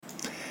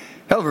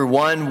Hello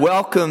everyone,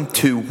 welcome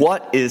to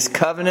What is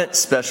Covenant?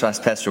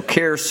 Specialized Pastoral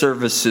Care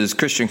Services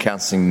Christian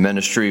Counseling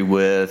Ministry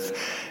with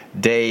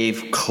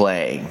Dave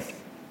Clay.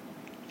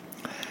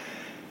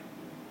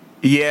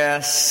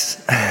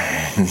 Yes,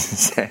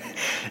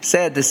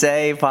 sad to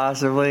say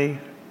possibly,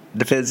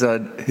 depends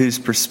on whose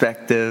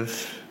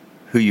perspective,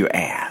 who you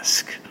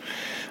ask.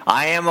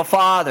 I am a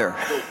father,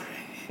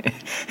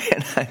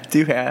 and I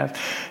do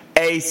have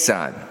a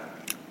son.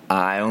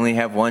 I only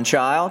have one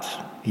child.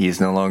 He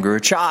is no longer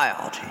a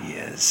child. He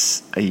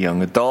is a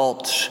young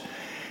adult,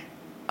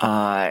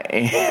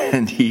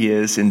 and he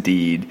is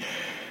indeed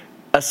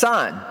a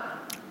son.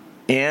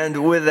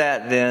 And with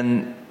that,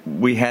 then,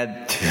 we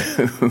had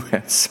to,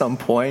 at some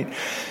point,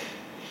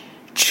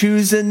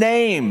 choose a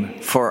name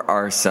for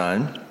our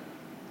son.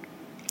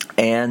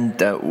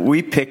 And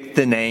we picked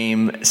the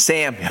name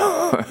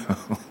Samuel.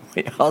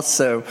 We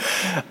also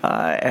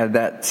had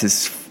that's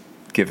his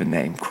given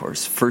name, of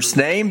course. First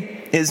name,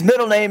 his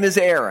middle name is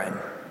Aaron.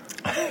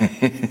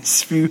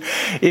 If you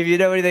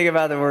know anything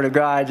about the Word of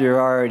God,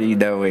 you're already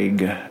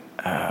knowing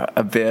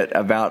a bit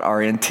about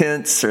our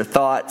intents or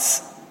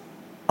thoughts.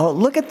 Oh,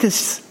 look at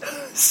this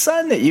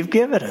son that you've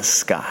given us,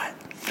 Scott.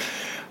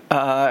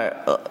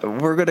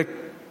 We're going to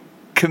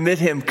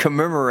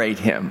commemorate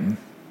him,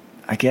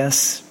 I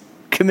guess.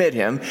 Commit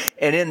him,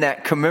 and in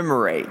that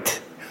commemorate.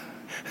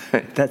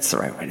 That's the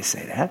right way to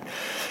say that.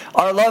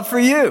 Our love for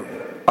you,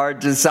 our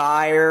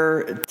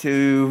desire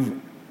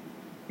to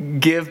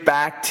give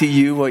back to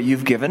you what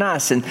you've given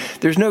us. And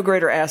there's no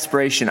greater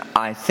aspiration,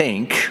 I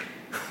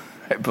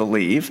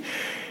believe,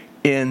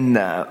 in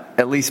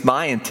at least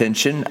my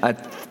intention. I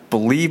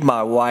believe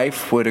my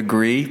wife would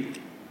agree,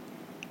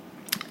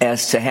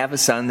 as to have a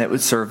son that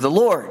would serve the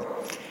Lord.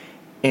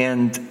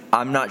 And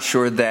I'm not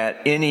sure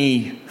that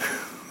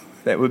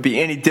that would be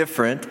any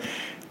different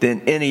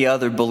than any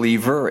other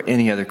believer or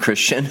any other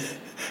Christian.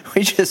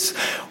 We just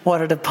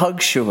wanted to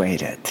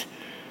punctuate it.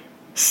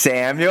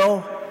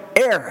 Samuel,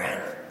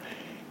 Aaron.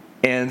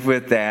 And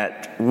with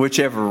that,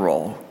 whichever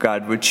role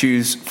God would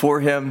choose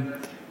for him,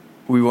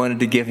 we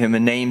wanted to give him a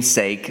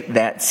namesake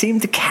that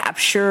seemed to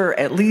capture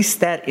at least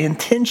that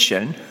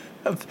intention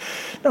of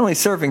not only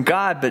serving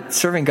God, but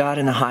serving God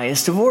in the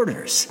highest of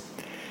orders.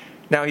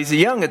 Now, he's a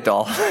young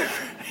adult,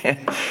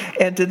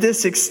 and to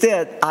this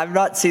extent, I've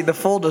not seen the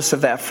fullness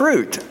of that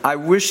fruit. I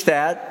wish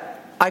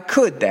that I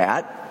could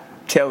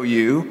tell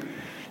you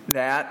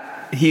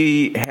that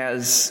he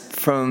has,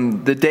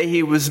 from the day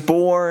he was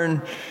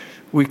born,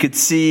 we could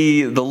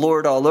see the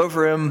Lord all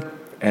over him,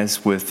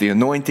 as with the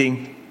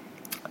anointing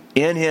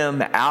in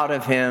him, out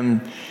of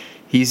him.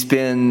 He's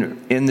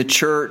been in the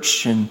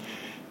church and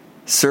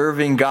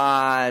serving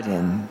God,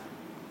 and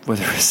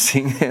whether it's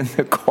singing in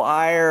the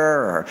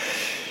choir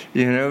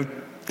or,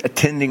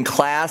 attending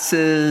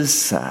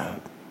classes,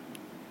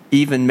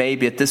 even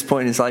maybe at this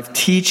point in his life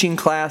teaching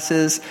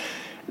classes.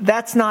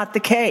 That's not the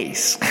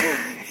case.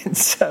 And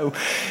so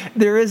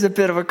there is a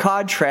bit of a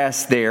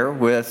contrast there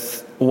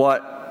with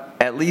what,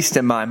 at least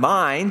in my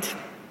mind,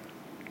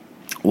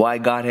 why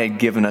God had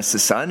given us a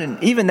son.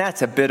 And even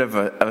that's a bit of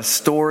a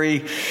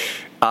story.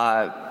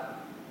 I'm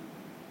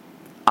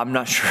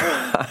not sure,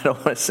 I don't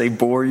want to say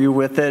bore you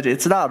with it.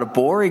 It's not a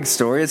boring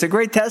story. It's a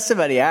great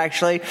testimony,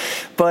 actually.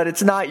 But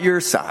it's not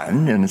your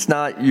son, and it's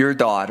not your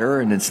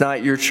daughter, and it's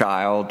not your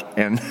child.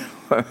 And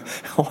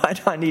why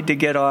do I need to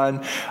get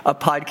on a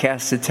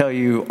podcast to tell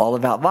you all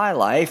about my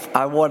life?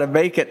 I want to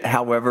make it,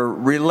 however,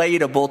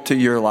 relatable to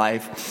your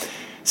life.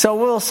 So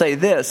we'll say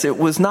this: it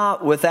was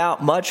not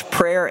without much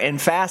prayer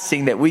and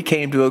fasting that we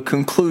came to a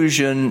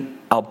conclusion,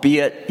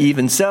 albeit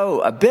even so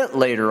a bit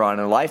later on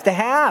in life, to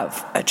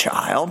have a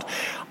child.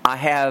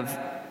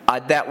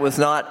 That was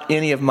not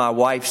any of my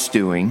wife's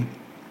doing.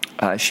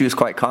 She was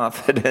quite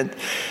confident.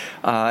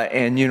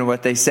 And you know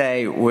what they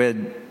say,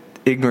 when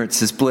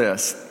ignorance is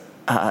bliss.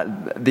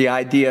 The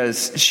idea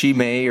is she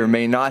may or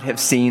may not have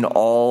seen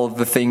all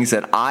the things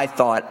that I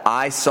thought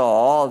I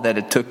saw that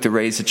it took to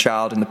raise a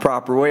child in the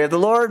proper way of the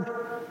Lord.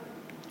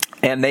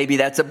 And maybe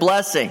that's a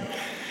blessing.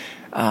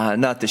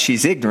 Not that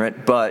she's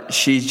ignorant, but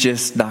she's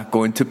just not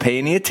going to pay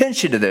any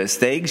attention to those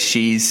things.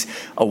 She's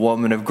a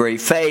woman of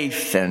great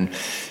faith, and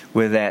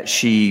with that,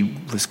 she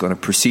was going to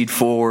proceed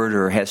forward,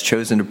 or has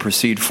chosen to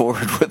proceed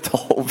forward with the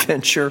whole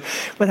venture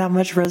without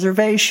much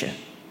reservation.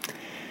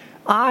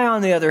 I,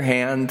 on the other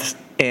hand,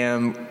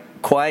 am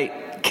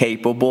quite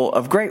capable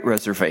of great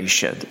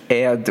reservation.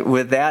 And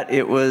with that,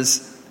 it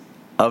was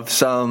of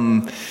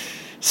some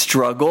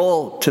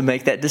struggle to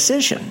make that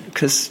decision,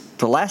 because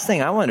the last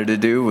thing I wanted to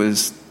do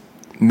was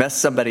mess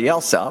somebody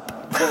else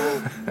up.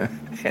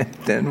 And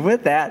then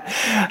with that,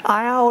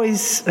 I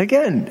always,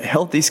 again,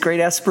 held these great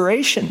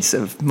aspirations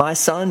of my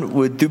son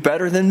would do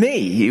better than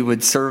me. He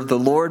would serve the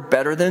Lord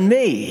better than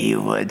me. He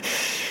would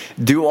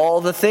do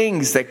all the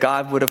things that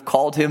God would have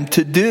called him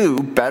to do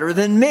better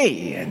than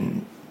me.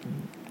 And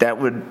that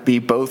would be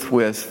both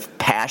with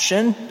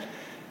passion,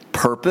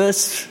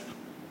 purpose,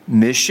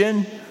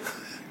 mission,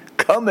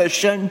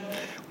 commission,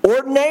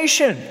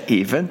 ordination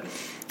even,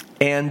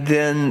 and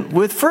then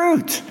with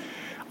fruit.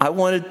 I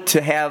wanted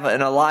to have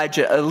an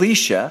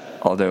Elisha,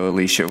 although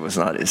Elisha was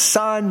not his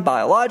son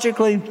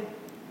biologically,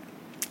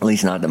 at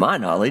least not to my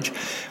knowledge,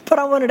 but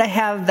I wanted to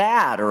have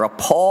that, or a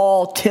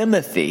Paul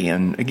Timothy.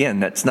 And again,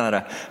 that's not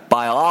a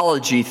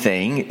biology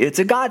thing, it's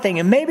a God thing.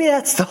 And maybe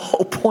that's the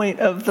whole point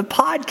of the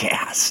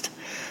podcast.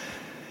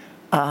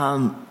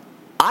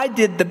 I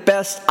did the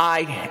best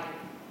I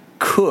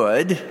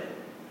could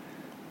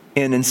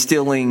in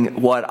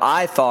instilling what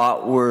I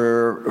thought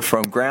were,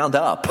 from ground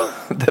up,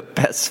 the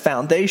best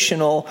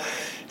foundational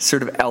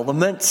sort of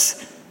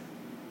elements,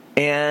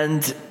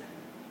 and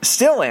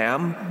still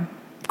am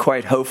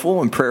quite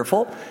hopeful and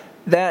prayerful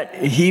that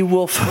he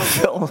will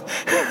fulfill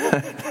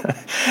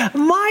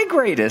my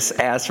greatest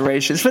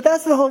aspirations. But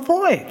that's the whole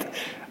point.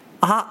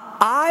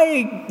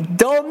 I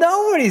don't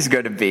know what he's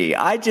going to be.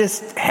 I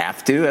just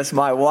have to, as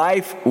my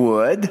wife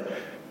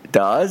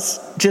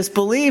does, just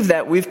believe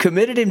that we've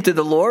committed him to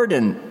the Lord,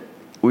 and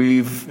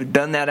we've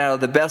done that out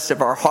of the best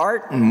of our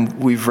heart, and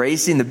we've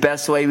raised him the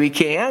best way we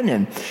can,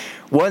 and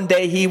one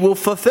day he will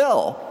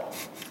fulfill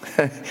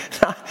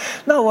not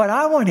what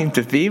I want him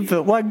to be,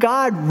 but what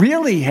God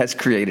really has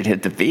created him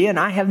to be, and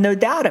I have no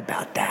doubt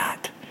about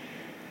that.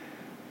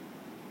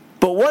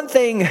 But one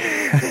thing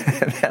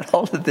that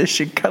all of this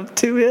should come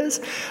to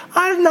is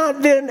I've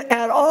not been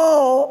at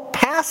all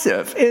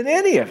passive in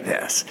any of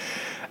this.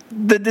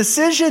 The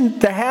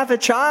decision to have a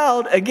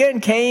child,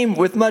 again, came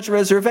with much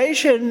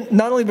reservation,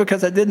 not only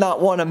because I did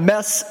not want to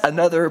mess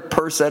another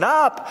person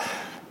up,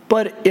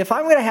 but if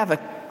I'm going to have a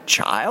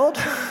child,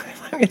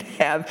 if I'm going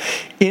to have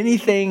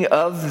anything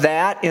of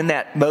that in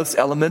that most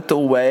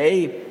elemental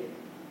way,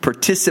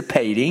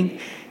 participating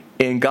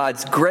in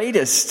God's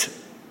greatest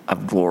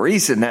of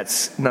glories, and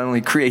that's not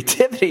only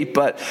creativity,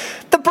 but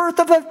the birth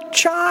of a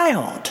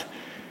child,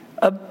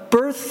 a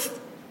birth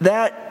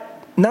that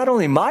not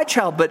only my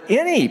child, but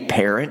any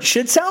parent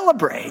should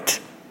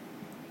celebrate.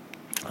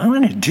 I'm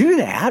going to do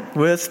that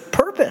with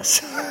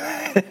purpose,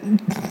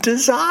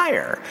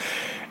 desire,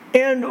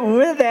 and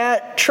with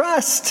that,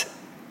 trust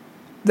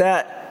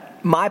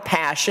that my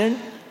passion,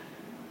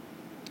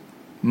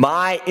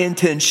 my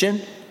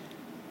intention,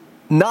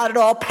 not at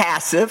all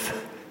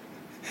passive,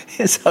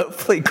 is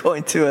hopefully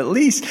going to at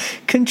least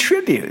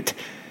contribute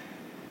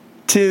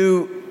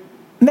to,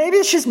 maybe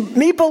it's just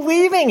me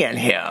believing in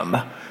him.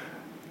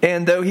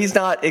 And though he's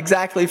not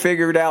exactly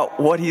figured out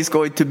what he's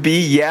going to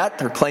be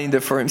yet or claimed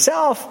it for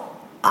himself,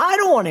 I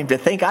don't want him to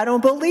think I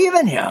don't believe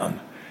in him.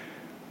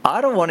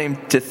 I don't want him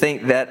to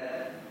think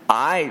that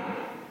I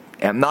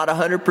am not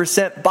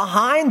 100%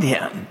 behind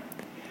him.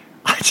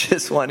 I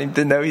just want him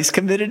to know he's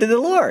committed to the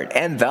Lord.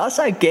 And thus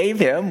we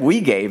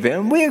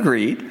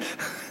agreed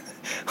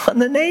on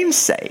the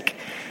namesake,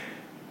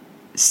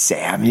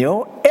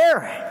 Samuel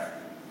Aaron.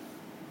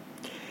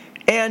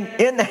 And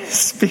in that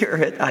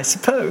spirit, I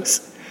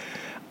suppose,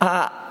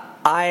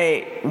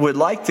 I would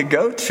like to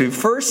go to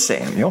 1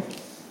 Samuel.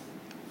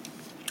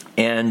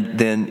 And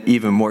then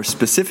even more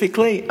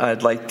specifically,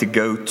 I'd like to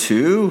go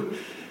to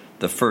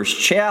the first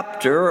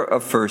chapter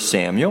of 1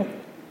 Samuel.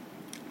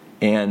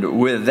 And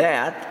with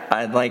that,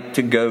 I'd like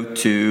to go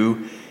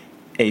to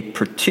a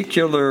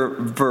particular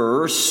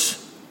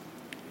verse.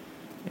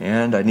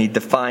 And I need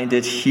to find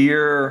it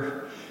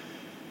here,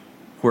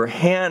 where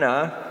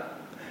Hannah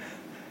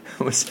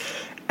was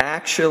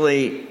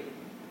actually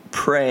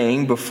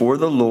praying before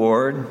the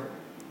Lord,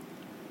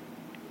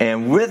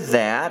 and with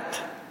that,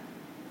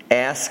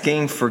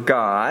 asking for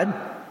God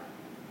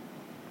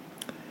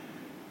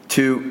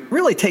to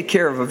really take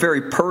care of a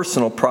very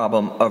personal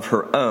problem of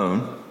her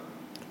own.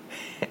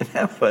 And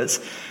that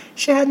was,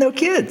 she had no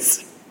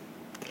kids.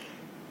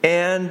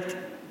 And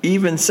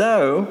even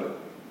so,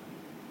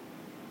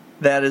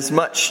 that as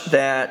much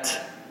that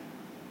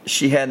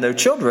she had no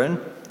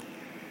children,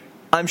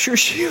 I'm sure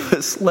she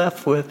was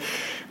left with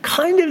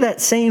kind of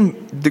that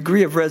same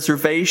degree of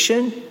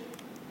reservation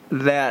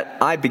that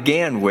I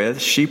began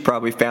with. She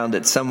probably found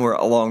it somewhere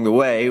along the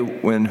way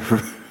when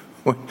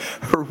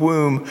her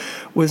womb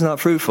was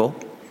not fruitful.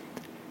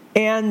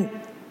 And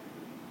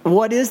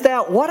what is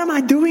that? What am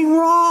I doing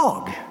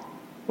wrong?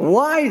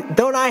 Why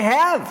don't I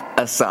have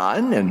a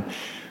son? And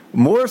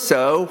more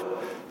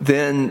so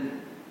than,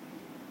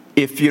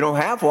 if you don't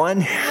have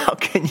one, how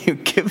can you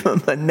give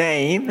them a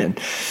name? And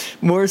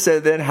more so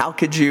than, how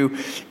could you,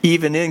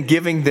 even in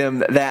giving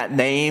them that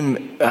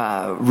name,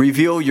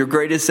 reveal your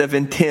greatest of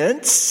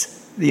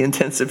intents, the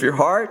intents of your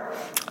heart,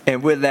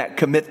 and with that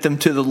commit them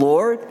to the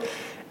Lord,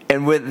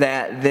 and with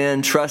that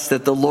then trust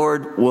that the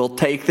Lord will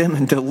take them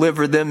and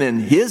deliver them in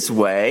his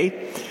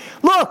way.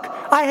 Look,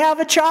 I have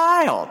a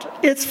child.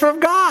 It's from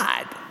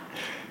God.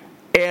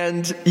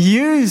 And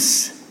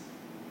use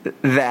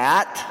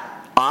that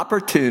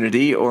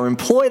opportunity, or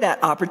employ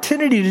that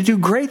opportunity to do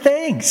great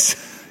things.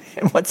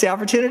 And what's the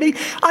opportunity?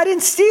 I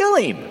didn't steal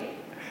him.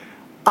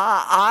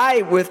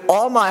 I, with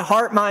all my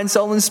heart, mind,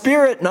 soul, and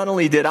spirit, not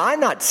only did I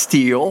not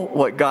steal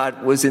what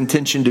God was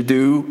intentioned to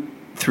do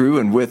through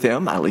and with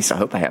him, at least I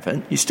hope I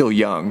haven't. He's still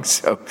young,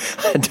 so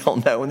I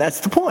don't know. And that's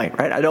the point,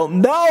 right? I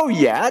don't know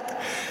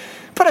yet.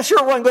 But I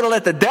sure wasn't going to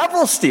let the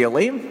devil steal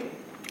him.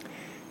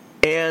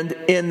 And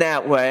in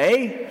that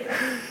way,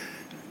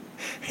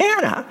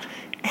 Hannah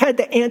had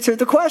to answer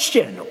the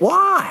question,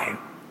 why?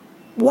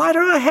 Why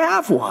don't I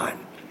have one?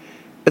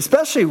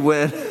 Especially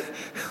when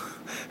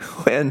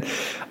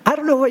I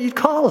don't know what you'd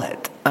call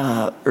it,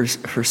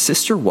 her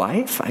sister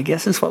wife, I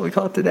guess is what we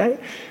call it today,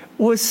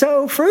 was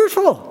so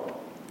fruitful.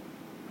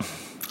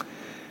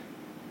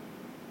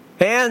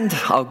 And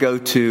I'll go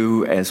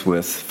to, as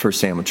with 1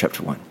 Samuel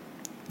chapter 1,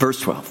 verse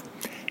 12.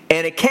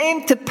 And it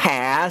came to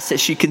pass, as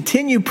she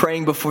continued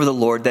praying before the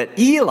Lord, that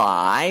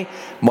Eli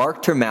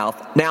marked her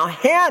mouth. Now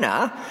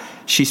Hannah,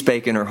 she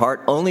spake in her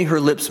heart, only her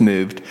lips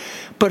moved,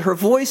 but her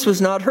voice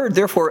was not heard.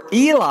 Therefore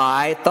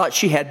Eli thought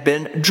she had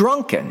been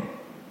drunken.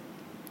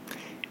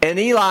 And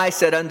Eli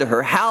said unto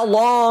her, how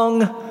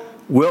long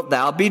wilt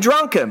thou be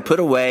drunken? Put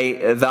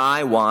away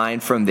thy wine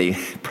from thee.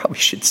 Probably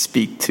should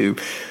speak to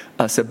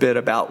us a bit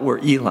about where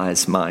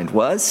Eli's mind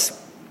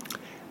was.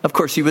 Of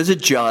course, he was a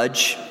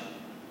judge.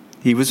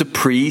 He was a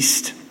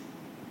priest.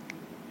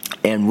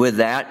 And with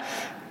that,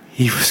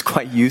 he was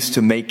quite used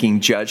to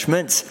making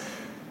judgments.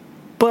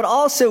 But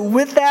also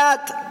with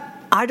that,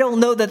 I don't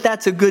know that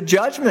that's a good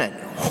judgment.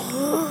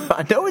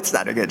 I know it's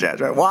not a good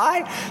judgment.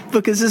 Why?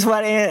 Because this is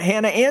what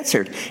Hannah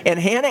answered. And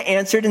Hannah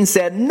answered and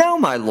said, no,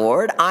 my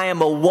Lord, I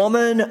am a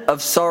woman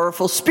of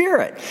sorrowful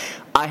spirit.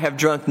 I have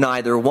drunk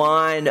neither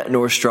wine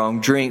nor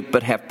strong drink,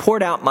 but have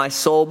poured out my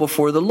soul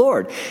before the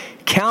Lord.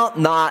 Count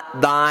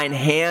not thine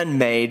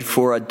handmaid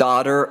for a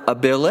daughter of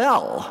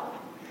Belial.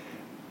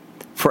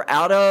 For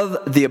out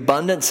of the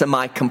abundance of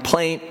my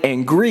complaint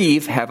and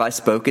grief have I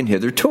spoken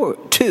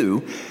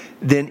hitherto.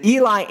 Then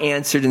Eli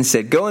answered and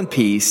said, go in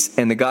peace,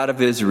 and the God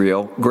of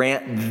Israel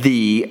grant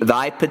thee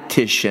thy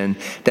petition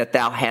that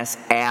thou hast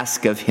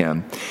asked of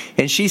him.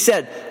 And she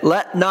said,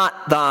 let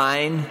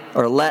thine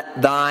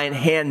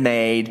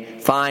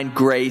handmaid find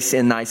grace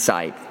in thy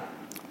sight.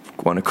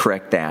 I want to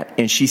correct that.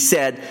 And she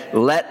said,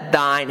 let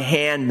thine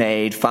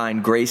handmaid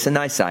find grace in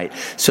thy sight.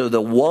 So the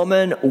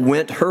woman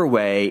went her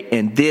way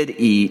and did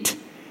eat,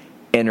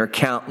 and her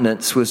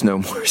countenance was no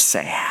more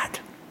sad.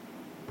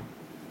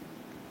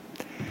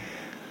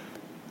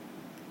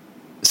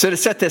 So to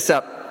set this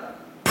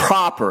up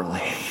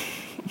properly,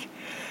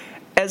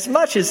 as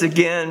much as,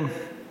 again,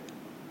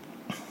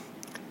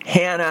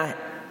 Hannah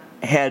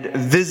had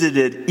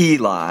visited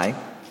Eli,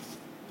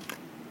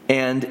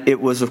 and it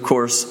was, of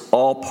course,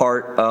 all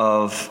part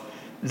of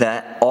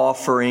that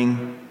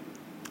offering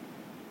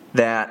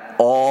that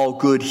all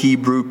good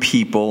Hebrew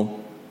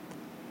people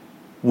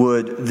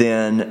would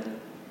then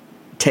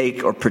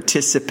take or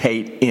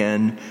participate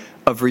in,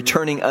 of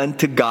returning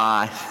unto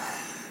God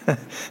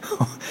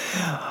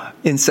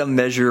in some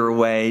measure or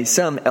way,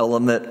 some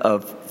element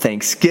of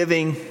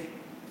thanksgiving.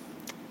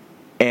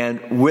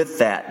 And with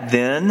that,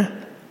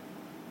 then,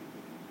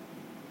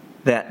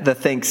 that the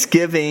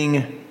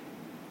thanksgiving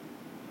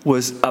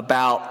was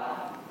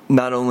about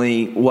not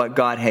only what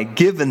God had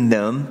given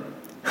them,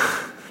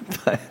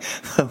 but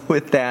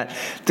with that,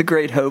 the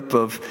great hope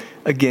of,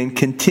 again,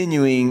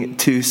 continuing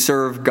to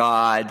serve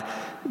God.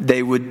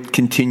 They would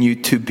continue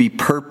to be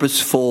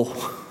purposeful.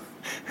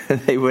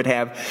 They would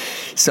have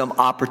some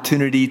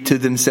opportunity to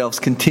themselves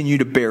continue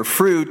to bear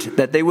fruit,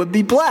 that they would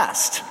be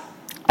blessed.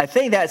 I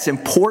think that's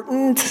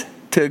important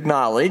to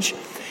acknowledge,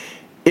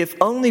 if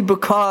only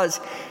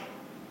because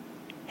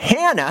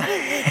Hannah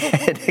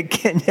had,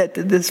 again, yet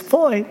to this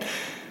point,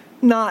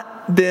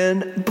 not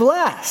been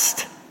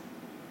blessed.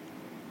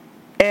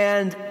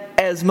 And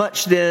as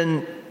much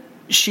then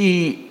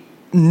she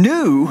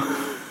knew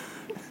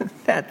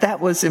that that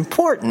was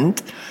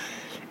important,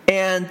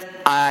 and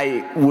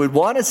I would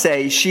want to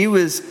say she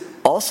was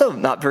also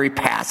not very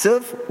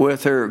passive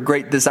with her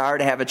great desire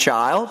to have a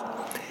child,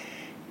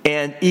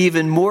 and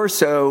even more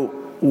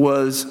so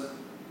was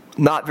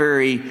not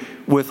very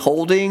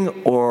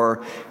withholding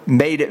or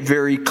made it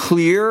very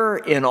clear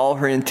in all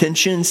her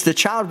intentions. The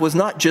child was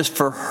not just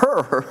for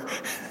her.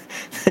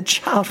 The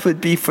child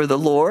would be for the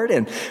Lord.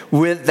 And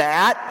with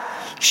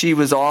that, she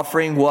was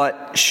offering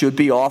what should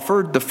be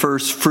offered, the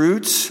first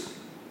fruits.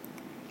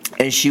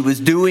 And she was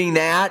doing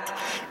that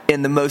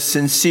in the most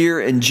sincere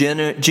and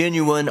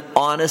genuine,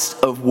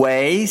 honest of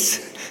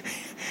ways.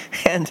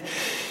 And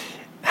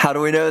how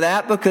do we know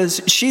that?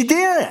 Because she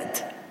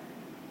did.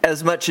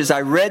 As much as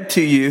I read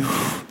to you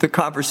the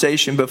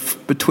conversation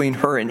between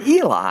her and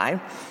Eli,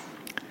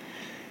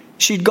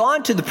 she'd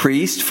gone to the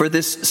priest for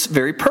this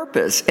very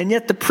purpose. And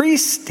yet the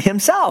priest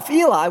himself,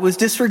 Eli, was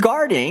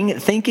disregarding,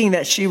 thinking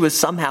that she was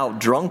somehow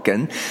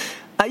drunken.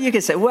 You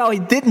could say, well, he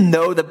didn't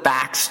know the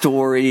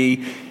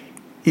backstory.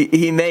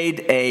 He made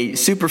a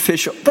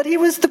superficial, but he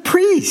was the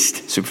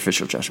priest.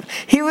 Superficial judgment.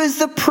 He was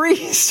the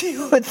priest.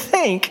 You would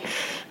think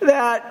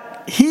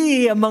that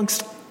he,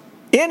 amongst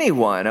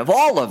anyone of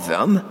all of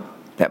them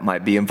that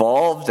might be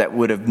involved, that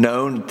would have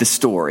known the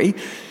story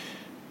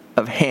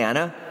of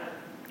Hannah,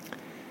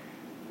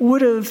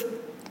 would have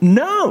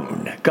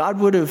known. God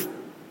would have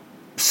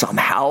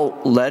somehow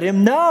let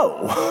him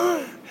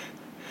know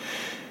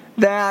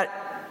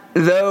that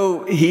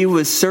though he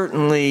was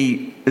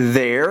certainly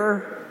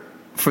there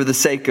for the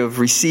sake of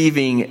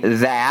receiving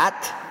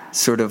that,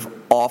 sort of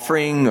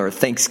offering or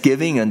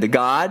thanksgiving unto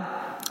God.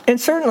 And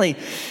certainly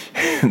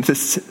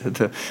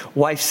the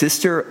wife's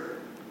sister,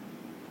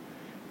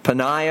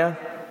 Peninnah,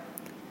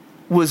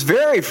 was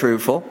very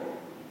fruitful,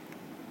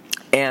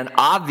 and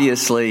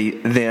obviously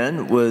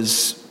then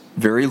was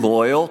very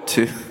loyal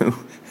to,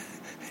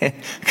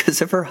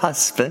 because of her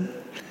husband,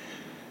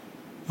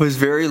 was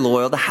very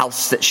loyal. The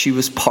house that she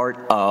was part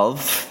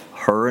of,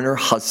 her and her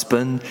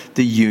husband,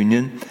 the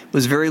union,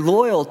 was very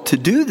loyal to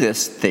do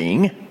this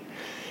thing.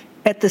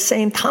 At the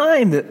same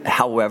time,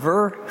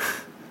 however,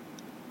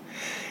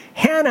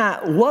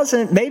 Hannah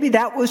wasn't, maybe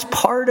that was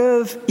part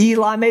of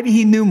Eli. Maybe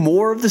he knew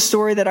more of the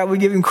story that I would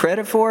give him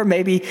credit for.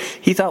 Maybe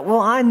he thought,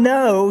 well, I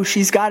know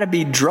she's got to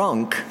be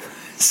drunk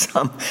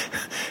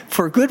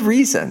for good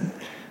reason,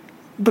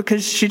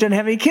 because she didn't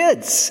have any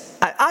kids.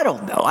 I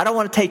don't know. I don't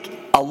want to take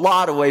a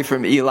lot away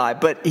from Eli,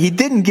 but he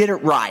didn't get it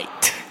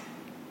right.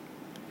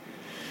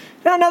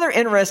 Now, another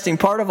interesting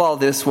part of all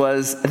this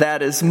was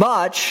that as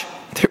much,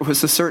 there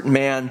was a certain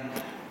man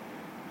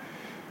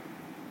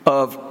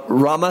of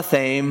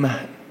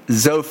Ramathaim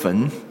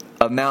Zophim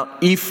of Mount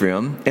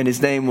Ephraim, and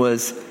his name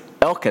was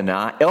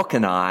Elkanah,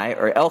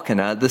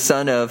 the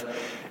son of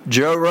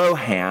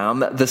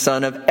Jeroham, the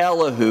son of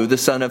Elihu, the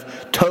son of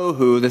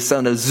Tohu, the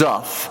son of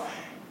Zoph,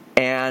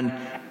 and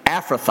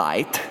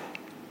Ephrathite.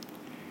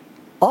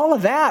 All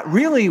of that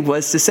really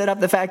was to set up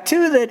the fact,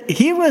 too, that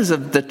he was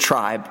of the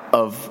tribe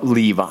of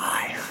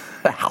Levi,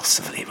 the house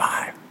of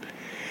Levi.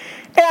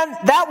 And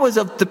that was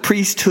of the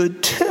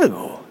priesthood,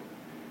 too.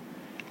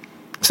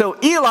 So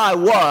Eli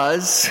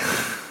was,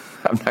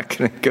 I'm not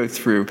going to go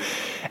through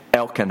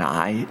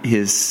Elkanah,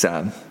 his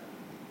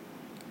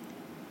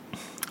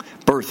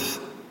birth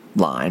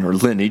line or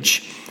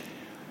lineage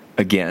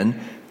again,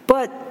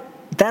 but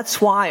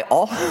that's why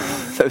all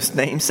those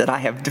names that I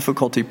have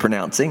difficulty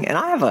pronouncing, and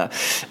I have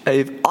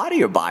a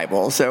audio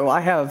Bible, so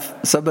I have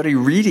somebody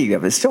reading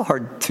them. It's still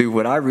hard to,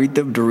 when I read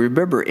them, to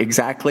remember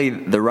exactly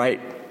the right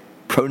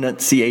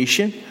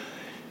pronunciation.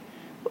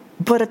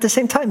 But at the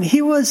same time,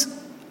 he was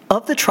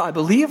of the tribe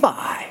of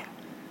Levi.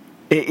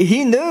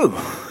 He knew.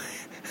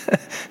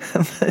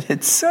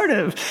 It's sort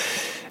of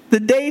the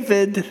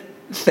David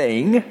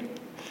thing.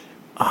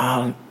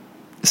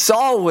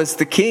 Saul was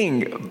the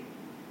king,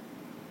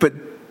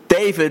 but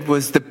David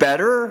was the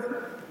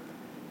better.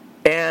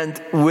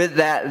 And with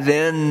that,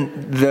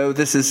 then, though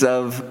this is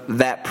of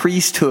that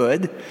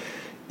priesthood,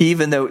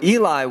 even though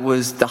Eli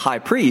was the high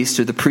priest,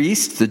 or the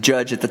priest, the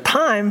judge at the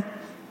time,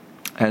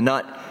 and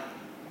not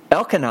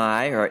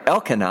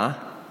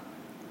Elkanah,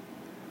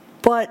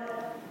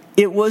 but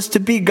it was to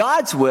be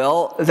God's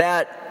will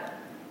that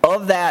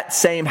of that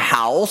same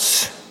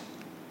house,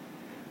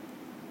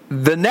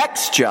 the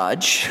next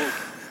judge,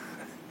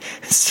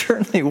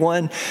 certainly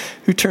one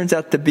who turns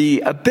out to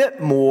be a bit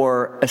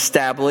more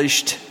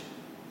established,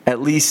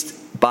 at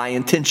least by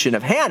intention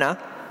of Hannah,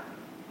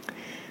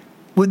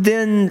 would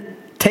then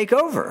take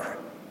over.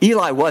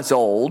 Eli was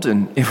old,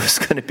 and it was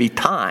going to be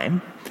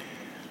time.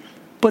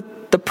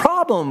 But the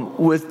problem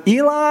with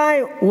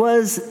Eli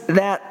was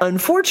that,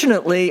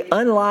 unfortunately,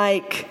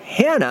 unlike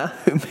Hannah,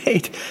 who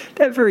made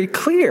that very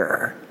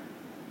clear,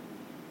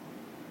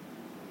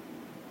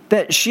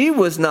 that she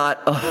was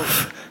not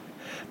of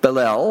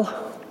Belial,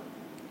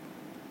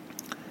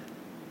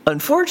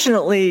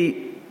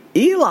 unfortunately,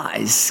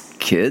 Eli's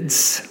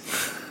kids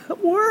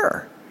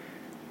were.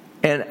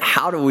 And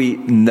how do we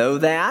know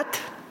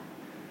that?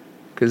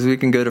 Because we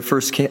can go to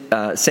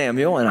 1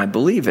 Samuel, and I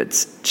believe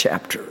it's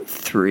chapter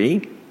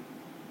 3.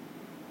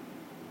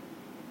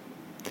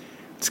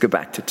 Let's go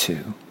back to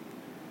 2.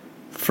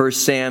 1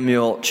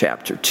 Samuel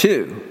chapter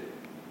 2.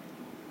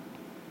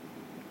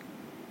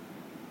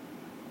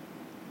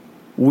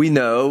 We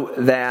know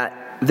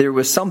that there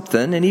was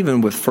something, and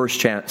even with 1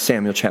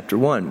 Samuel chapter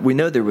 1, we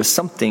know there was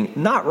something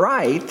not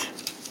right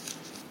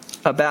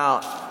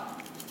about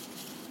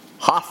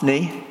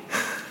Hophni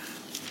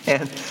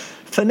and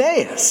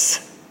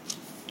Phinehas.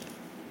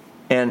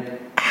 And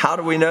how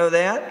do we know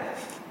that?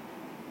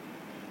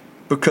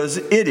 Because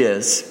it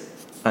is,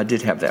 I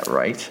did have that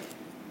right.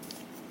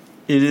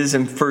 It is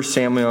in 1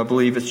 Samuel, I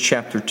believe it's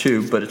chapter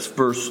 2, but it's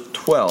verse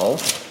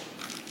 12,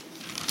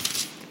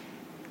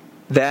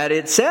 that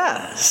it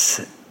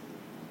says,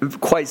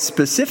 quite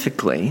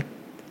specifically,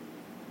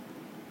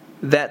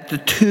 that the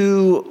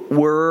two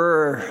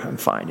were, I'm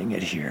finding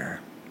it here.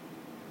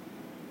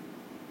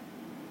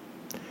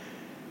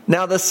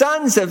 Now the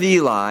sons of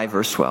Eli,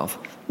 verse 12,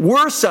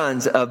 were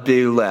sons of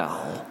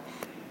Belial.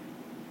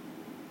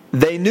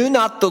 They knew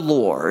not the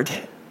Lord,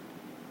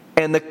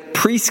 and the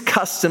priest's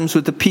customs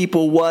with the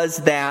people was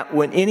that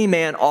when any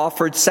man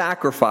offered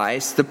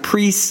sacrifice, the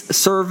priest's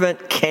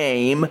servant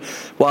came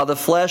while the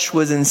flesh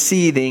was in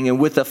seething, and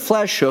with a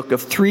flesh hook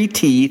of 3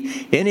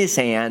 teeth in his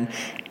hand,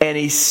 and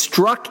he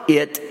struck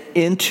it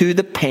into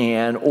the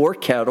pan or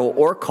kettle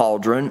or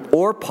cauldron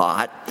or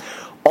pot.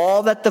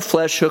 All that the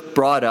flesh hook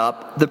brought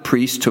up, the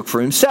priest took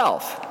for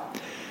himself.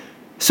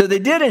 So they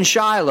did in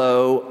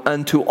Shiloh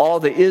unto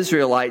all the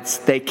Israelites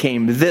they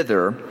came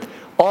thither.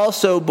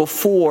 Also,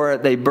 before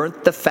they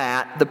burnt the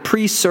fat, the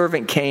priest's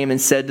servant came and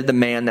said to the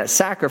man that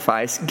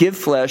sacrificed, "Give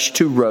flesh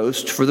to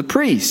roast for the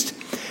priest.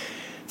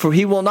 For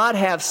he will not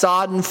have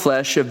sodden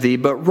flesh of thee,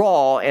 but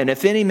raw. And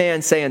if any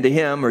man say unto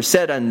him, or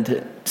said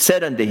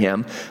unto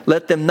him,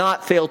 let them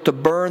not fail to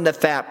burn the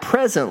fat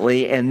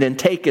presently, and then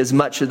take as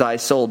much as thy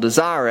soul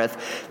desireth,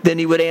 then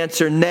he would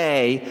answer,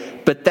 Nay,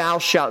 but thou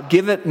shalt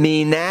give it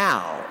me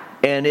now.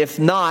 And if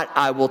not,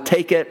 I will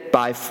take it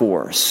by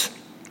force."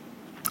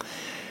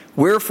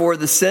 Wherefore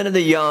the sin of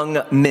the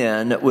young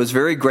men was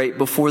very great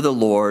before the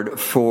Lord,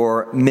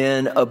 for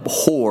men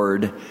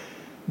abhorred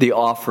the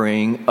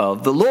offering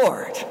of the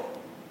Lord.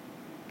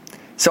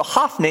 So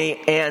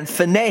Hophni and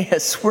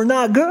Phinehas were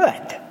not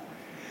good.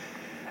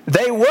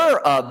 They were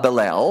of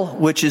Belial,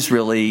 which is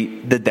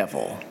really the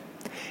devil.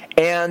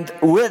 And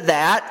with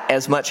that,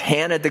 as much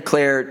Hannah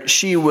declared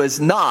she was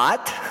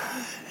not,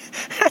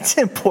 that's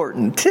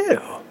important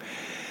too.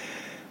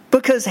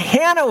 Because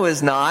Hannah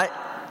was not.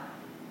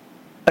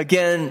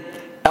 Again,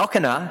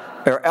 Elkanah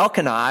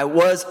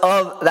was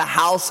of the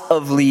house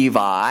of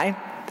Levi.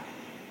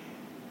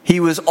 He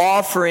was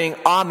offering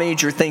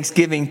homage or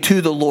thanksgiving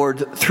to the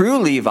Lord through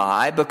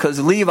Levi, because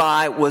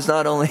Levi was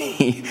not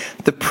only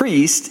the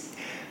priest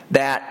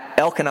that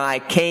Elkanah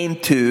came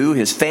to,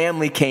 his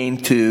family came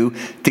to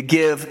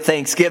give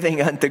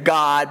thanksgiving unto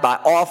God by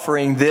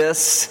offering this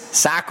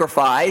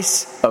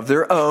sacrifice of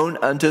their own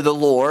unto the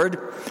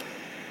Lord,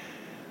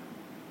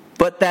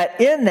 but that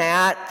in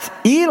that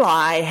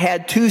Eli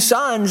had two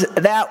sons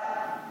that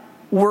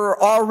were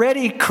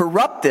already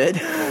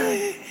corrupted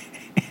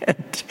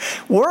and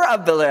were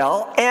of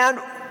Belial and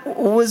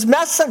was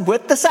messing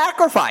with the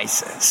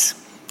sacrifices.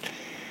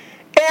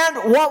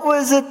 And what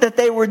was it that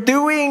they were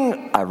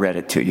doing? I read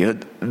it to you.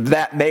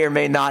 That may or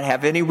may not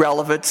have any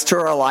relevance to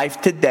our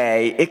life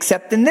today,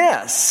 except in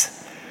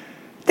this.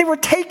 They were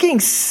taking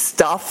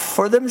stuff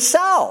for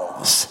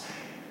themselves.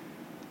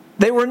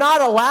 They were not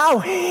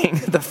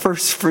allowing the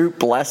first fruit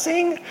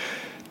blessing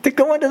to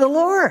go into the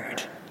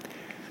Lord.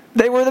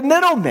 They were the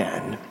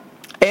middlemen.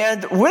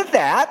 And with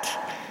that,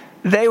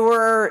 they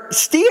were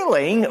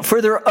stealing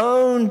for their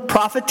own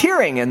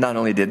profiteering. And not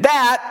only did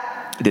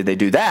they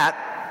do that,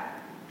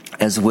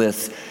 as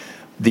with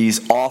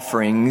these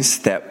offerings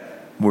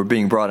that were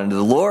being brought into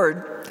the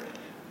Lord,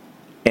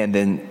 and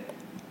then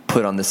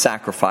put on the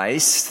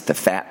sacrifice, the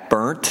fat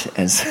burnt,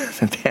 as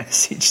the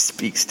passage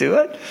speaks to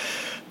it,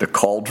 the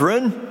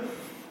cauldron,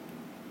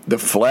 the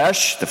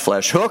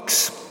flesh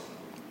hooks.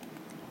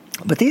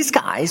 But these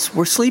guys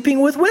were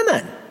sleeping with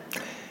women.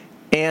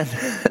 And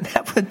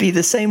that would be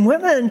the same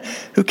women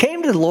who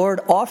came to the Lord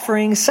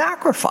offering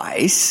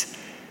sacrifice.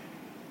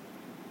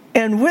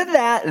 And with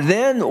that,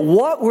 then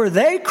what were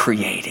they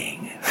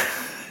creating?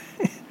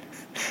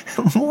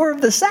 More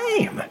of the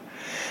same.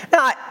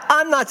 Now,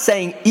 I'm not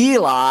saying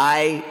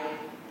Eli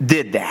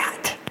did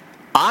that.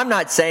 I'm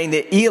not saying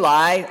that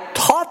Eli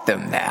taught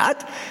them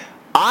that.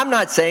 I'm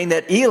not saying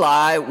that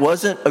Eli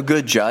wasn't a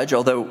good judge,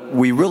 although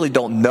we really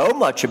don't know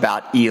much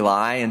about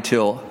Eli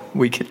until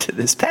we get to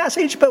this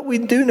passage, but we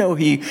do know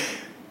he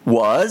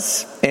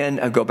was. And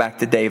I'll go back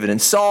to David and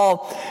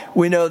Saul.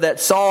 We know that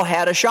Saul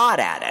had a shot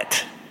at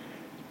it,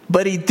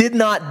 but he did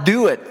not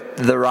do it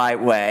the right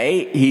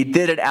way. He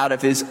did it out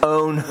of his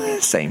own,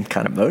 same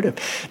kind of motive,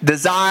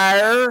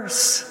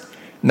 desires,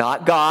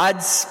 not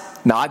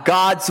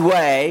God's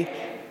way.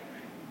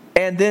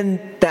 And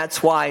then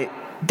that's why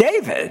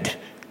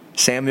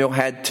Samuel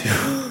had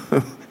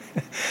to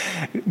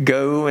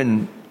go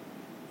and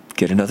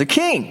get another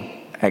king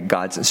at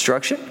God's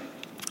instruction,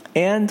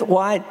 and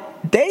why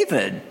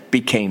David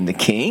became the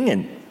king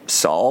and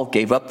Saul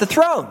gave up the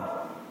throne,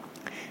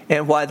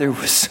 and why there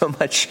was so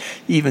much,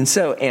 even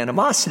so,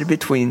 animosity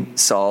between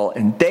Saul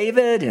and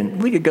David.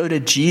 And we could go to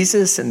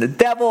Jesus and the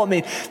devil. I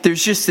mean,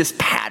 there's just this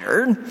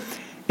pattern.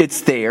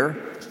 It's there,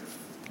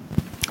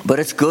 but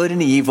it's good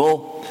and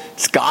evil.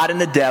 It's God and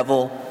the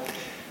devil.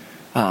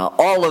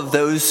 All of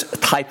those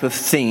type of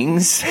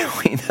things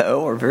we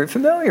know are very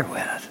familiar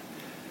with.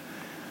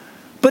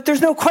 But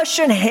there's no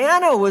question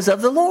Hannah was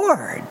of the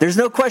Lord. There's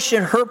no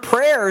question her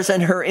prayers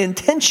and her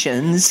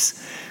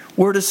intentions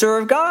were to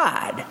serve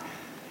God.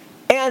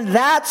 And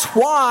that's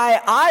why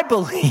I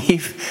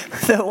believe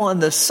that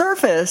on the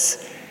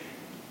surface,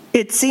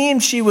 it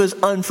seemed she was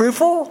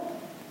unfruitful.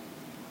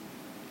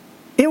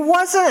 It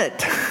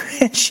wasn't.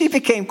 And she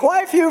became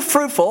quite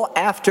fruitful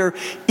after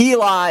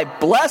Eli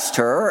blessed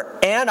her.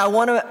 And I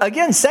want to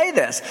again say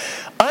this,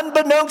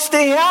 unbeknownst to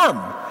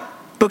him,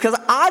 because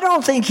I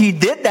don't think he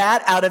did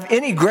that out of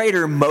any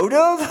greater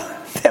motive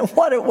than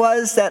what it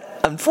was that,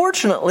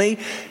 unfortunately,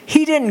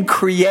 he didn't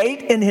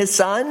create in his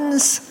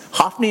sons,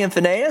 Hophni and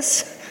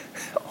Phinehas,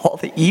 all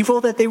the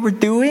evil that they were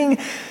doing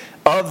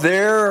of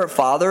their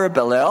father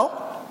Belial.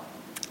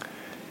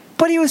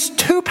 But he was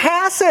too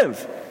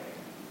passive.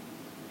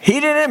 He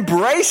didn't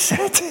embrace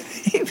it.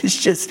 He was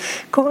just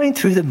going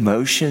through the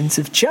motions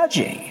of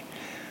judging.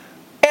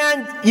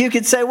 And you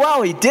could say,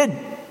 well, he did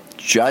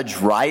judge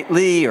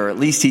rightly, or at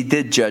least he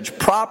did judge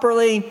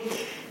properly.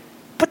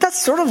 But that's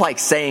sort of like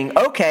saying,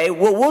 okay,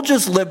 well, we'll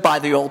just live by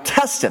the Old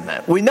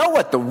Testament. We know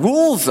what the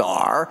rules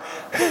are,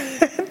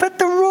 but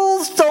the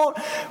rules don't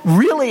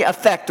really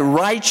affect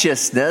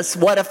righteousness.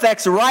 What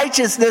affects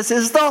righteousness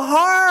is the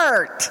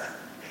heart.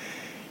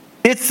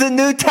 It's the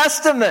New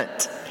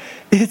Testament.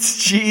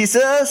 It's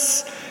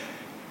Jesus.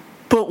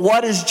 But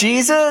what is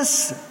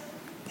Jesus?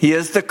 He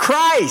is the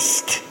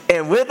Christ.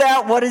 And with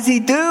that, what does he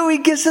do? He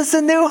gives us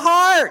a new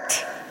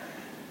heart.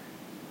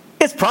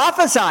 It's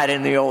prophesied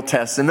in the Old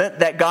Testament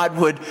that God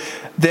would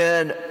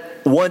then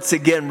once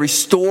again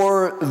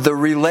restore the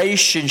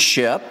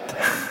relationship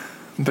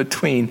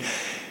between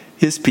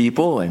his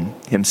people and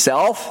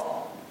himself.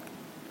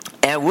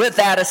 And with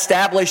that,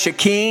 establish a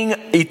king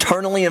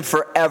eternally and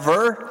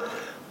forever.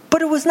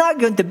 But it was not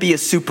going to be a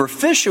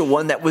superficial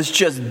one that was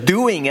just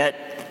doing it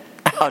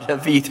out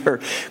of either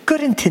good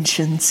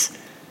intentions,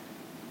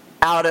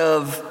 out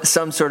of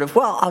some sort of,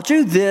 well, I'll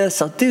do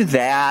this, I'll do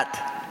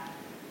that.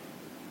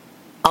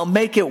 I'll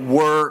make it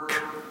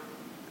work.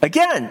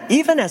 Again,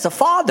 even as a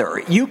father,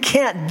 you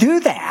can't do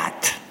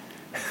that.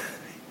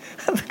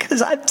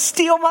 Because I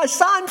steal my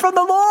son from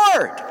the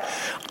Lord.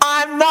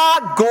 I'm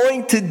not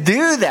going to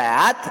do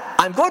that.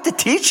 I'm going to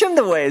teach him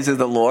the ways of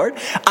the Lord.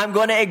 I'm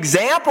going to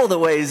example the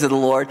ways of the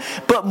Lord.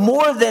 But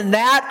more than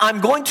that,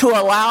 I'm going to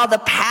allow the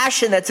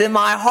passion that's in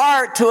my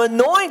heart to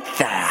anoint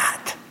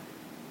that.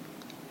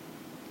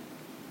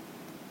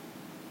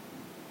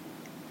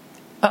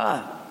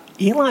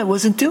 Eli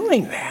wasn't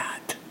doing that.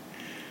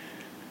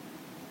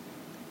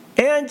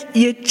 And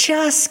you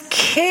just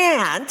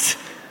can't.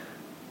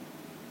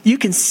 You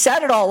can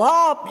set it all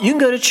up. You can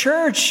go to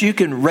church. You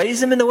can raise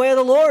them in the way of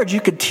the Lord.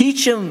 You can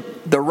teach them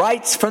the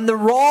rights from the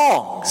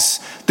wrongs,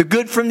 the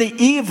good from the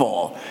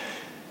evil.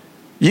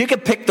 You can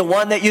pick the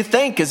one that you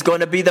think is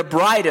going to be the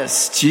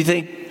brightest. You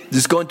think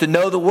is going to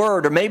know the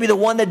word, or maybe the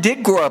one that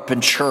did grow up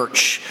in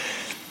church,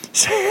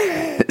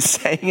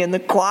 sang in the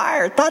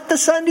choir, taught the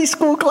Sunday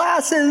school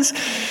classes,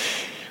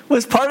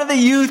 was part of the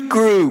youth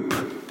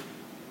group.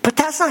 But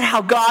that's not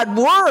how God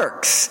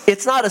works.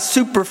 It's not a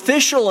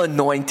superficial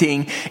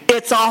anointing.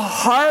 It's a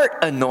heart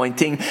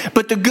anointing.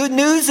 But the good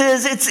news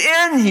is it's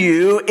in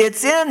you.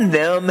 It's in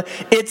them.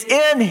 It's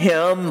in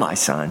him, my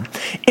son.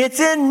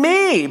 It's in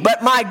me.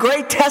 But my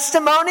great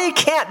testimony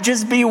can't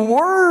just be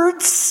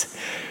words.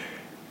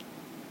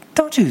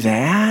 Don't do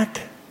that.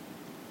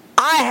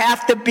 I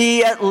have to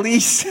be at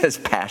least as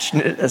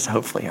passionate as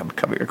hopefully I'm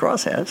coming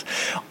across as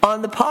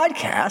on the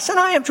podcast. And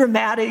I am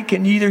dramatic,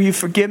 and either you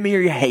forgive me or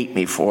you hate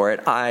me for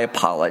it. I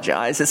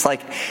apologize. It's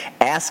like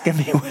asking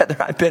me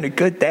whether I've been a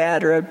good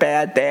dad or a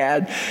bad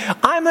dad.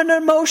 I'm an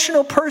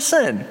emotional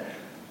person.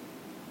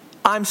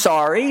 I'm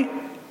sorry.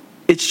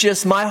 It's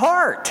just my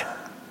heart.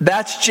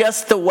 That's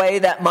just the way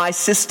that my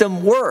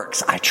system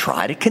works. I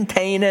try to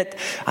contain it.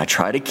 I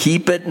try to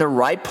keep it in the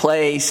right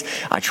place.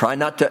 I try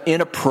not to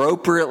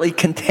inappropriately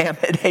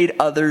contaminate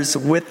others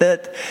with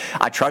it.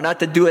 I try not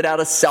to do it out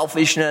of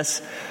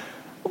selfishness.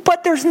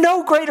 But there's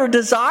no greater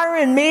desire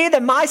in me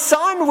than my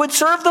son would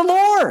serve the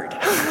Lord.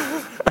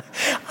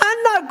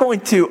 I'm not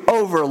going to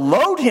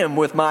overload him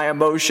with my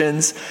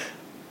emotions.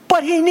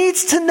 But he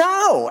needs to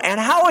know. And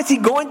how is he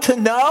going to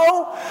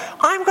know?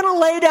 I'm going to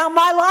lay down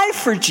my life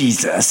for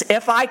Jesus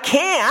if I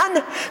can,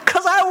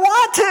 because I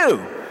want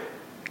to.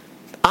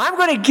 I'm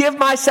going to give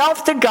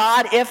myself to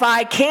God if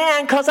I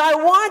can, because I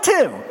want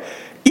to.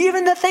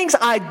 Even the things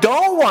I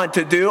don't want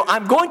to do,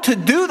 I'm going to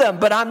do them,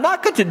 but I'm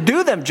not going to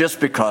do them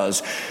just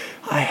because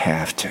I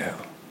have to,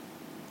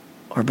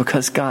 or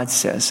because God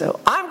says so.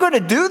 I'm going to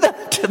do them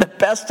to the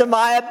best of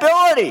my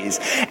abilities.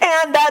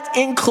 And that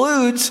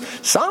includes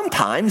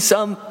sometimes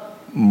some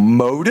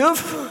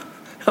motive,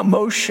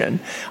 emotion.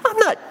 I'm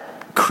not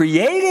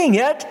creating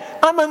it.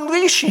 I'm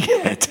unleashing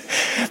it.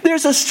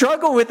 There's a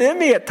struggle within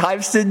me at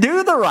times to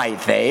do the right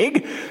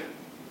thing.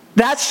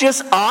 That's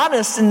just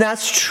honest, and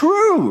that's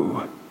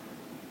true.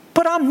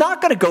 But I'm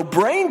not going to go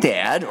brain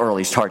dead, or at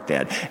least heart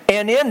dead,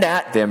 and in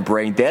that, then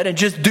brain dead, and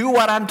just do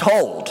what I'm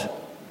told.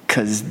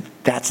 Because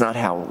that's not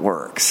how it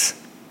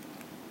works.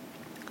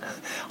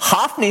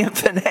 Hophni and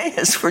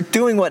Phinehas were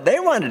doing what they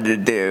wanted to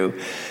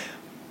do,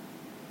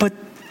 but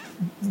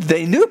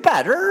they knew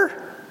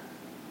better.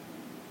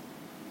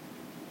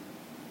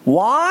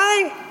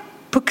 Why?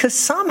 Because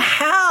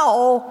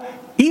somehow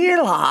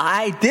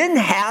Eli didn't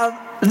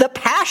have the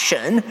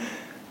passion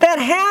that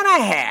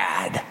Hannah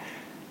had.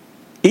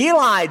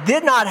 Eli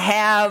did not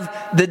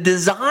have the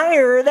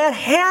desire that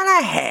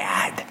Hannah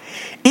had.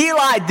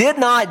 Eli did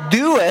not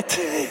do it,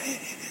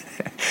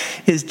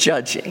 is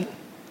judging,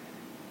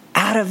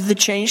 out of the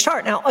changed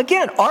heart. Now,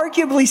 again,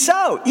 arguably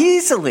so,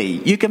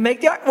 easily. You can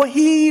make the argument, well,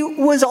 he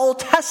was Old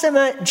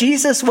Testament,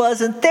 Jesus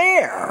wasn't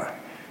there.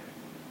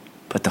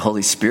 But the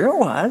Holy Spirit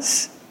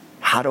was.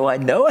 How do I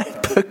know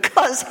it?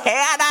 Because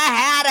Hannah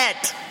had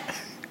it.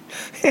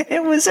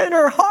 It was in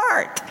her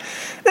heart.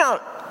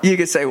 Now, you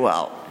could say,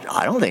 well,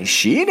 I don't think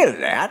she knew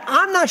that.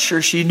 I'm not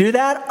sure she knew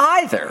that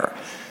either.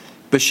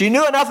 But she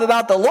knew enough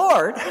about the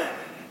Lord.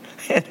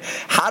 And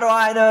how do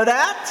I know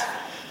that?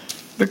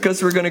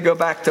 Because we're going to go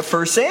back to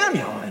 1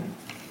 Samuel. And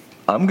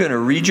I'm going to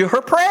read you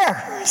her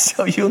prayer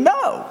so you'll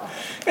know.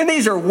 And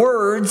these are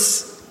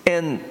words,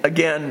 and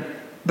again,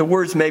 the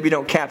words maybe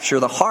don't capture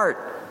the heart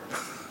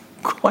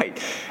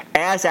quite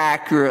as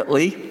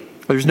accurately.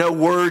 There's no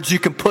words you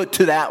can put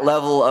to that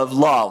level of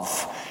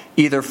love,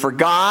 either for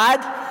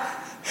God,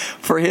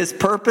 for His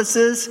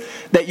purposes,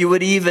 that you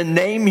would even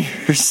name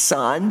your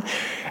son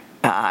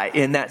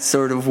in that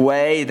sort of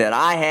way that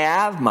I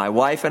have, my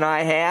wife and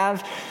I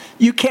have.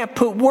 You can't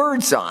put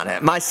words on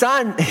it. My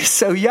son is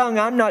so young,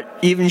 I'm not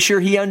even sure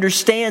he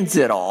understands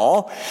it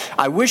all.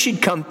 I wish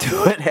he'd come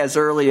to it as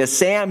early as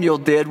Samuel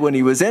did when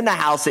he was in the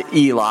house at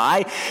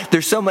Eli.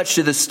 There's so much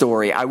to the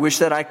story I wish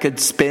that I could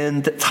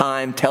spend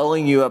time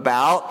telling you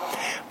about.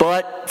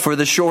 But for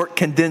the short,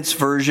 condensed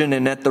version,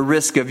 and at the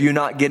risk of you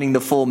not getting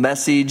the full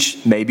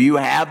message, maybe you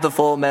have the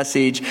full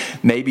message,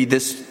 maybe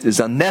this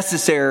is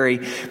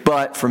unnecessary,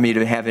 but for me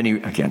to have any,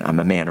 again, I'm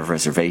a man of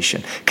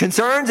reservation,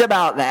 concerns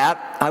about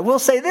that, I will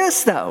say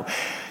this though.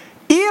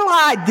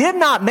 Eli did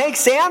not make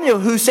Samuel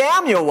who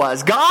Samuel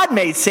was. God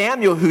made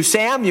Samuel who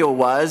Samuel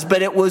was,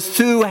 but it was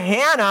through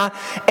Hannah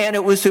and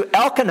it was through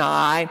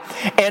Elkanah,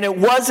 and it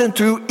wasn't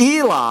through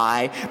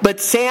Eli. But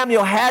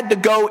Samuel had to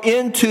go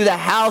into the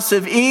house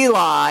of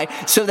Eli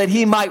so that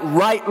he might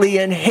rightly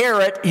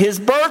inherit his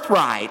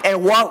birthright.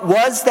 And what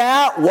was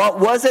that?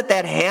 What was it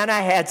that Hannah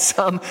had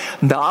some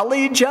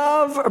knowledge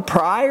of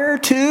prior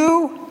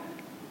to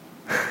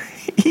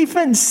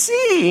even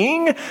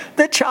seeing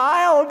the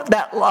child,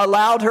 that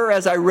allowed her,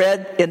 as I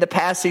read in the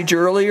passage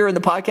earlier in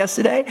the podcast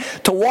today,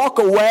 to walk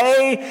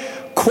away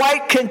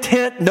quite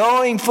content,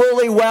 knowing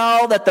fully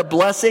well that the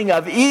blessing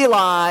of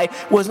Eli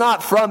was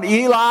not from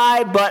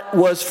Eli, but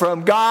was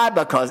from God,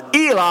 because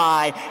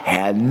Eli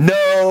had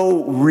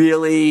no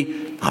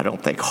really, I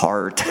don't think,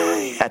 heart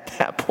at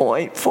that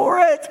point for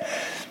it.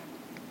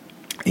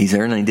 He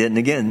certainly didn't,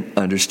 again,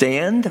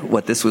 understand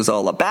what this was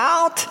all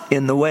about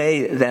in the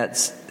way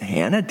that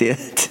Hannah did.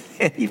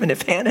 And even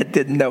if Hannah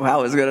didn't know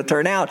how it was going to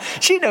turn out,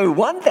 she knew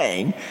one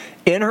thing.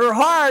 In her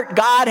heart,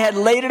 God had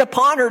laid it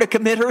upon her to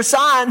commit her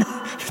son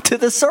to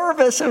the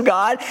service of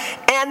God.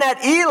 And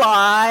that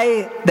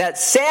Eli, that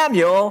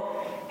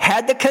Samuel,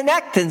 had to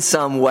connect in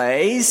some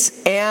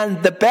ways.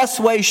 And the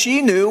best way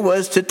she knew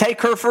was to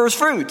take her first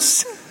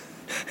fruits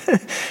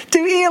to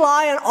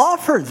Eli and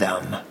offer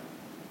them.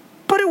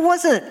 But it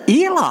wasn't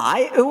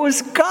Eli, it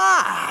was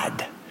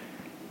God.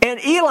 And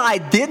Eli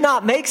did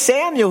not make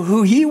Samuel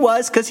who he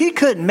was because he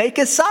couldn't make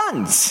his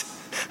sons.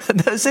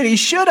 Those that he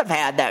should have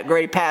had that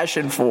great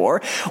passion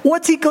for.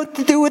 What's he going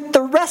to do with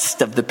the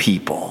rest of the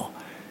people?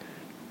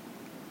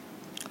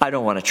 I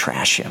don't want to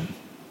trash him.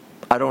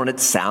 I don't want it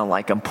to sound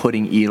like I'm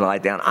putting Eli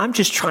down. I'm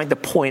just trying to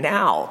point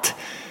out,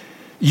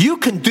 you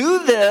can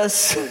do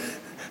this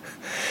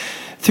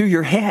through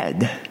your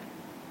head.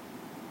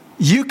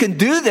 You can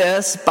do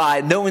this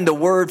by knowing the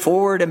word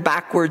forward and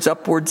backwards,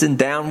 upwards and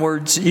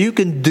downwards. You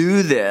can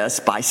do this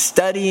by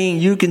studying.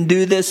 You can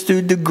do this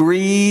through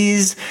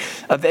degrees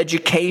of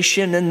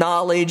education and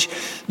knowledge.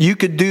 You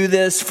could do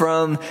this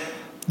from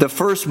the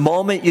first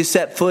moment you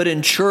set foot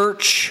in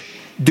church,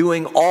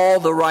 doing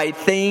all the right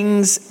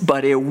things,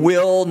 but it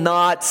will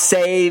not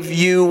save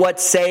you.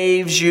 What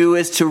saves you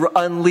is to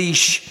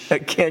unleash,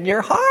 again,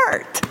 your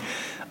heart.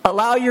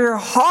 Allow your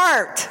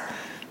heart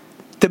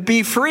to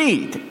be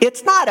freed.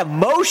 It's not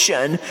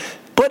emotion,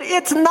 but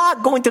it's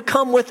not going to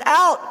come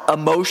without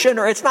emotion,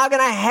 or it's not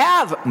going to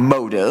have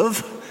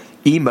motive.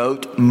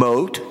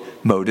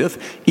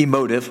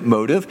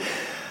 Motive.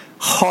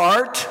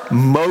 Heart,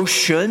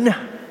 motion,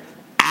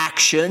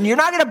 action. You're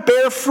not going to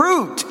bear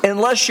fruit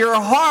unless your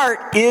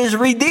heart is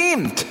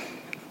redeemed.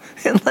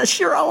 Unless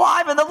you're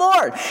alive in the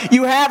Lord.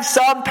 You have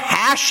some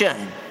passion.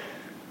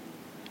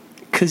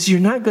 Because you're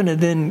not going to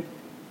then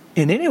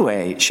in any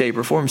way, shape,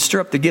 or form stir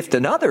up the gift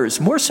in others,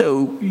 more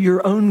so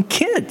your own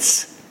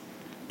kids.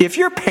 If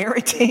you're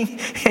parenting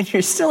and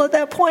you're still at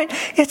that point,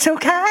 it's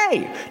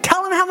okay.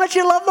 Tell them how much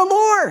you love the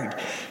Lord.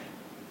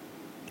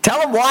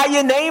 Tell them why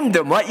you named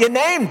them, what you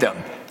named them.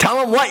 Tell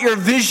them what your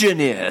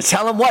vision is.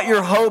 Tell them what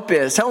your hope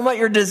is. Tell them what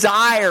your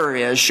desire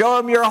is. Show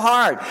them your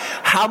heart.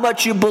 How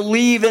much you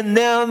believe in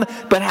them,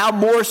 but how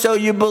more so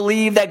you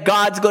believe that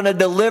God's going to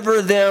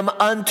deliver them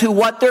unto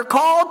what they're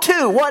called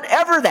to.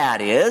 Whatever that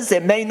is.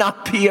 It may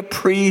not be a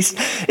priest,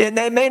 and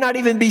they may not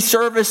even be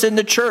service in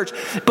the church.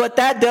 But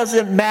that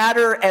doesn't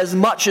matter as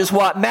much as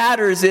what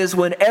matters is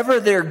whenever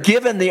they're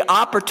given the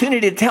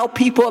opportunity to tell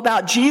people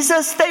about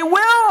Jesus, they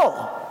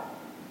will.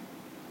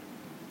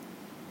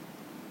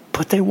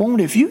 But they won't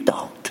if you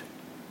don't.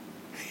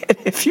 And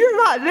if you're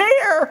not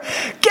there,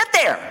 get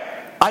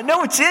there. I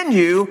know it's in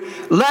you.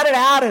 Let it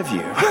out of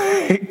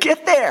you.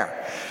 Get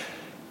there.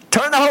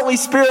 Turn the Holy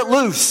Spirit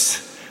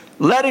loose.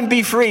 Let him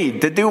be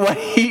freed to do what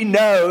he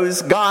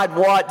knows God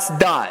wants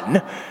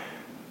done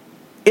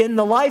in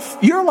the life,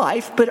 your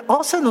life, but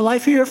also in the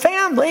life of your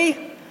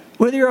family.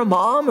 Whether you're a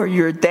mom or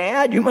you're a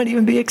dad, you might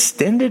even be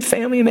extended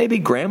family, maybe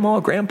grandma,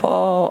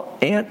 grandpa,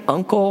 aunt,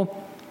 uncle.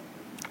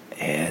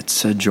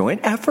 It's a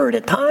joint effort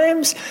at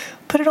times,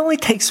 but it only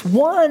takes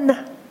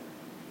one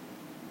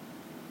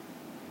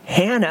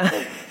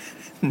Hannah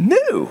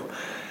knew.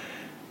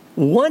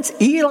 Once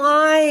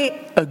Eli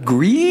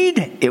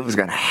agreed, it was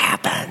going to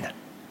happen.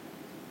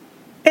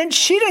 And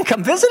she didn't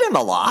come visit him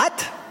a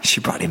lot. She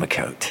brought him a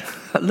coat,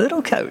 a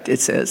little coat, it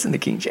says in the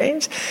King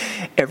James.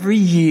 Every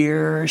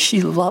year,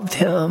 she loved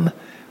him.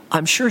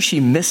 I'm sure she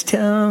missed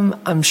him.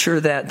 I'm sure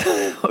that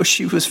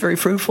she was very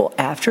fruitful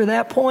after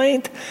that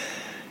point.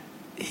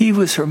 He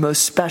was her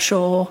most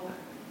special.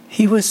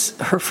 He was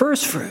her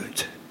first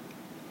fruit.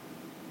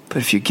 But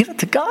if you give it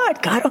to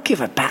God, God will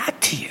give it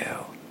back to you.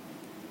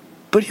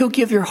 But he'll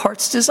give your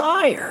heart's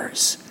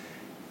desires.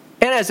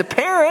 And as a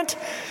parent,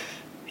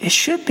 it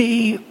should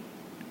be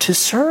to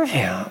serve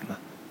him.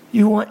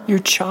 You want your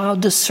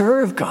child to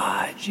serve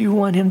God. You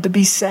want him to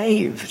be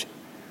saved.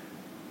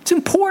 It's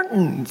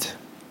important.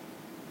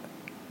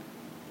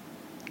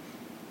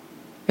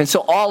 And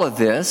so all of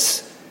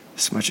this,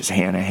 as much as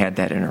Hannah had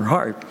that in her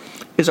heart,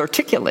 is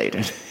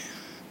articulated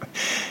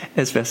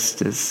as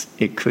best as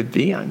it could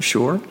be, I'm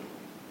sure,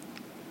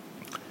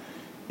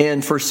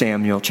 in 1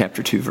 Samuel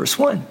chapter 2, verse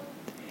 1.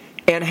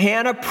 And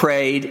Hannah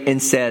prayed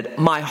and said,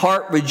 "My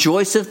heart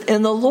rejoiceth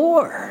in the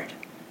Lord.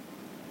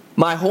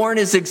 My horn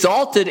is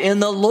exalted in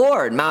the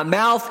Lord. My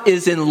mouth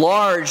is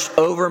enlarged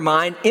over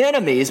mine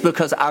enemies,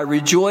 because I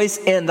rejoice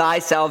in thy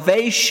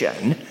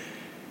salvation."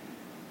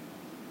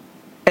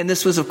 And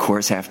this was, of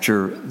course,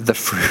 after the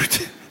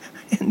fruit.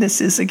 And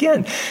this is,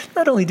 again,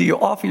 not only do you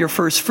offer your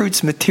first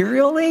fruits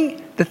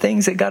materially, the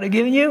things that God has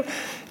given you,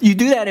 you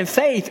do that in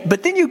faith,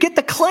 but then you get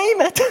to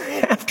claim it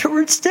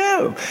afterwards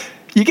too.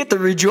 You get to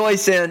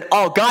rejoice in,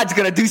 oh, God's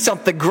going to do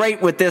something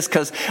great with this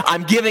because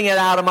I'm giving it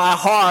out of my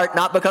heart,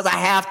 not because I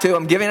have to.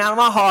 I'm giving it out of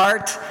my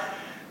heart.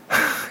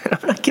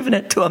 I'm not giving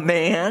it to a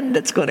man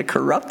that's going to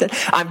corrupt it.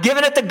 I'm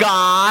giving it to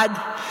God.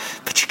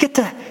 But you get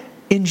to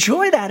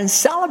enjoy that and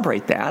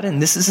celebrate that.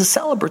 And this is a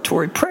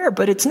celebratory prayer,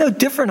 but it's no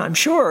different, I'm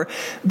sure,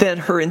 than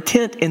her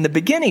intent in the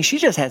beginning. She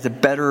just has a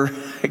better,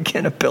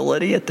 again,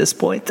 ability at this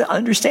point to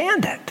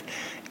understand it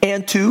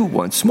and to,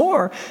 once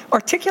more,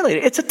 articulate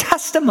it. It's a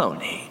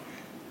testimony.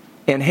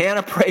 And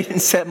Hannah prayed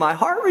and said, "My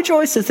heart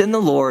rejoiceth in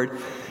the Lord.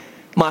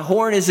 My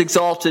horn is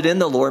exalted in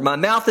the Lord. My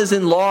mouth is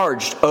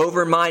enlarged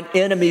over mine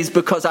enemies,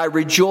 because I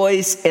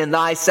rejoice in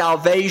thy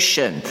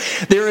salvation.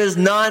 There is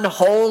none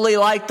holy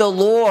like the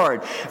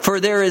Lord, for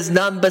there is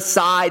none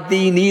beside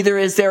thee, neither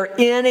is there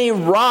any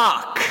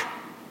rock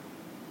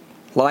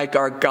like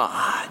our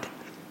God.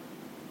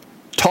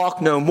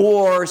 Talk no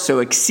more so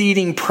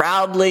exceeding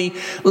proudly.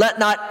 Let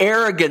not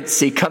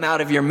arrogancy come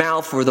out of your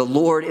mouth, for the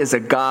Lord is a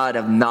God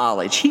of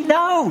knowledge." He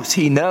knows,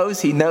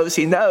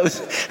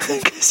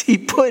 because he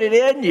put it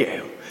in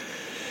you.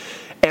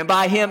 And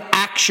by him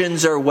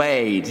actions are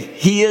weighed.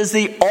 He is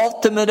the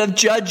ultimate of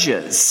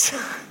judges.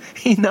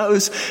 He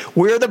knows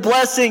where the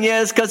blessing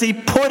is because he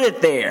put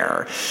it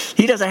there.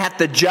 He doesn't have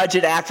to judge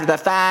it after the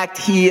fact.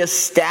 He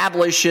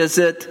establishes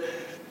it.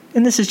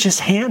 And this is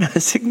just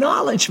Hannah's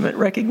acknowledgement,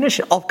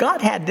 recognition. Oh,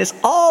 God had this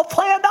all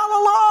planned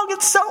all along.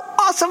 It's so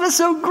awesome. It's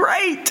so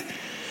great.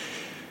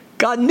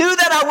 God knew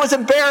that I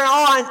wasn't barren.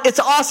 Oh, it's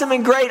awesome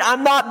and great.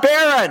 I'm not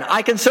barren.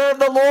 I can serve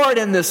the Lord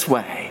in this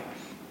way.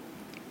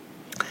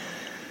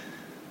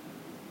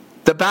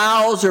 The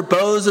bows or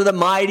bows of the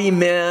mighty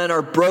men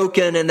are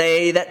broken, and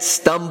they that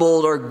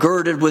stumbled are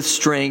girded with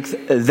strength.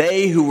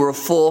 They who were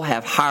full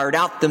have hired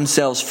out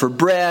themselves for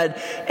bread,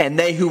 and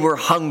they who were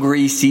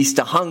hungry cease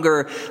to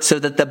hunger, so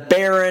that the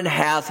barren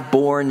hath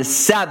borne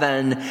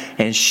 7,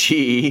 and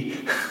she,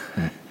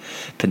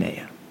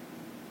 Peninnah.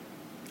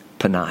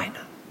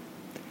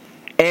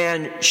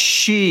 And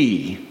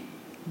she,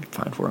 let me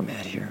find where I'm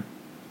at here,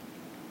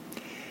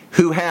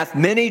 who hath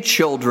many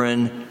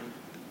children,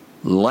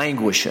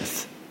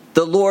 languisheth.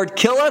 The Lord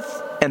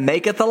killeth and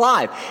maketh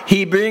alive.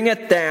 He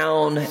bringeth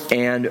down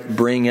and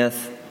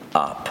bringeth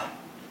up.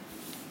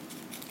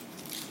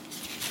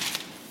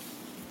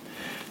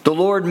 The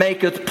Lord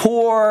maketh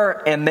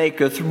poor and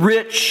maketh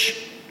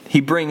rich. He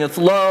bringeth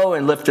low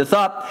and lifteth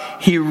up.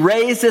 He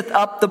raiseth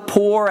up the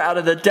poor out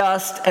of the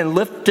dust and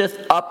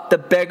lifteth up the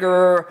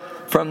beggar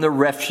from the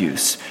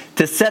refuse,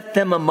 to set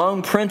them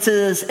among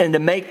princes and to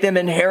make them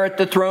inherit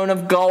the throne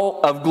of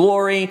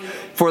glory.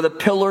 For the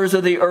pillars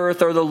of the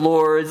earth are the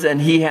Lord's, and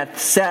he hath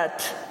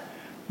set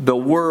the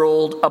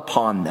world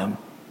upon them.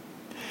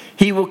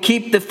 He will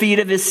keep the feet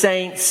of his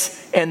saints,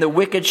 and the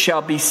wicked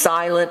shall be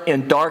silent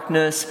in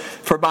darkness.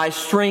 For by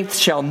strength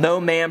shall no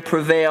man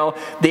prevail.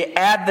 The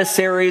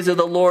adversaries of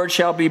the Lord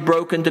shall be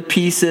broken to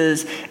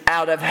pieces.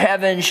 Out of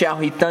heaven shall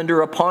he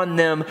thunder upon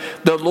them.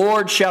 The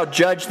Lord shall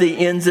judge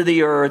the ends of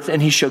the earth,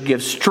 and he shall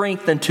give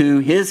strength unto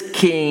his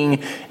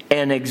king,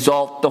 and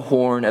exalt the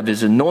horn of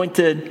his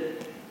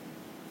anointed.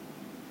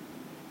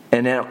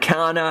 And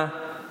Elkanah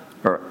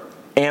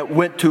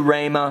went to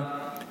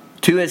Ramah,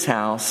 to his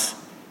house,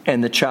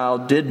 and the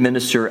child did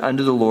minister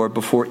unto the Lord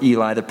before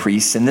Eli the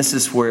priest. And this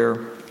is where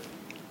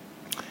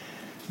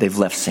they've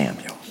left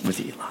Samuel with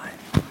Eli.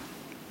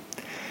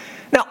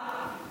 Now,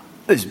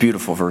 these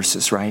beautiful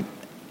verses, right?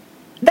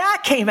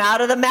 That came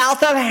out of the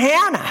mouth of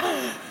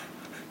Hannah.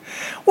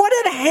 What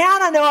did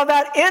Hannah know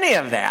about any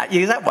of that?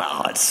 You say,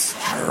 well, it's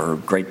her her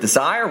great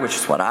desire, which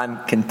is what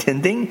I'm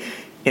contending,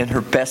 in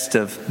her best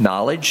of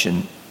knowledge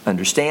and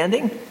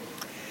understanding.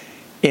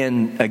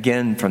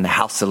 Again, from the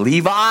house of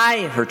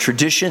Levi, her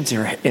traditions,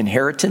 her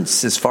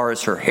inheritance as far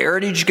as her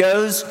heritage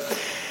goes,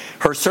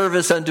 her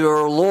service unto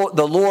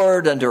the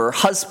Lord, unto her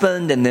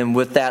husband, and then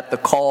with that the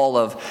call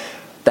of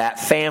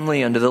that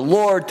family unto the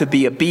Lord to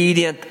be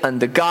obedient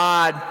unto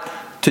God,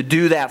 to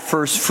do that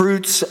first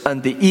fruits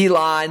unto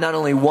Eli, not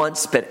only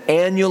once but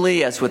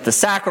annually as with the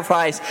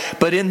sacrifice,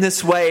 but in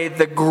this way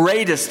the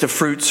greatest of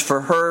fruits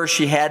for her.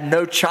 She had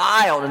no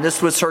child, and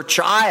this was her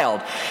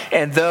child.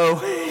 And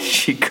though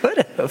she could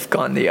have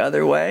gone the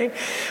other way,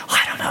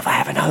 I don't know if I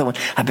have another one,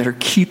 I better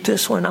keep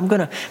this one, I'm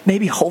going to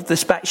maybe hold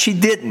this back. She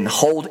didn't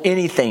hold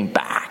anything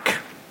back.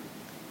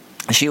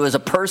 She was a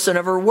person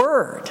of her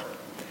word.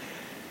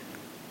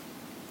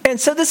 And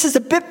so this is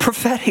a bit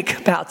prophetic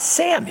about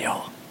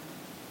Samuel.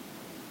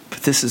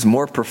 But this is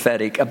more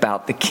prophetic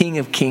about the King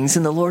of Kings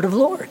and the Lord of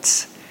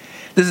Lords.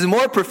 This is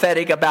more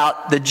prophetic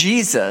about the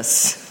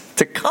Jesus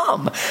to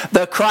come,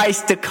 the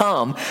Christ to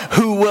come,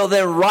 who will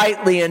then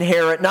rightly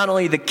inherit not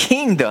only the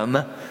kingdom,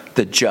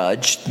 the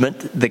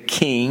judgment, the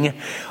king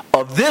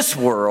of this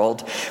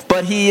world,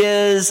 but he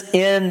is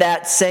in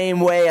that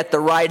same way at the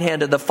right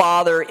hand of the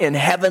Father in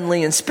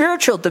heavenly and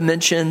spiritual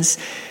dimensions.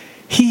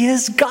 He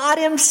is God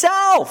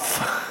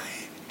himself.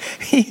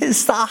 He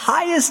is the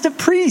highest of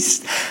priests,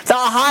 the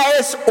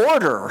highest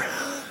order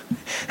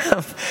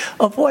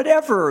of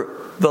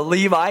whatever the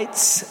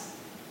Levites,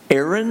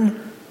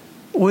 Aaron,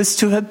 was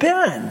to have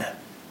been.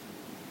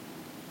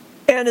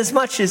 And as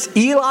much as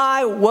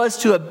Eli was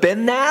to have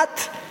been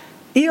that,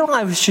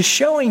 Eli was just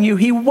showing you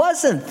he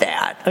wasn't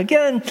that.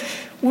 Again,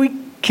 we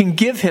can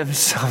cut him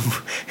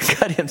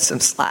some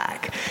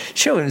slack,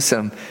 show him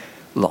some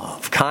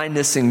love,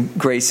 kindness, and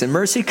grace and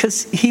mercy,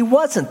 because he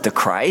wasn't the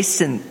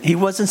Christ and he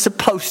wasn't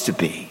supposed to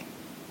be.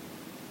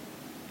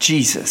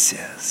 Jesus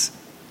is.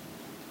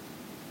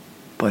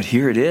 But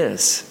here it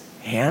is,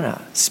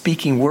 Hannah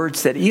speaking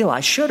words that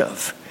Eli should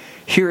have.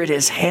 Here it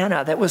is,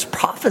 Hannah that was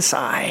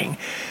prophesying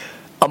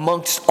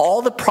amongst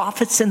all the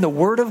prophets in the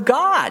Word of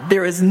God.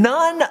 There is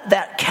none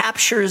that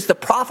captures the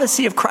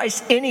prophecy of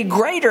Christ any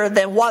greater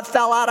than what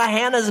fell out of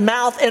Hannah's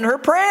mouth in her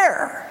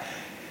prayer.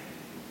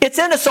 It's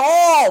in us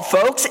all,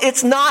 folks.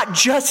 It's not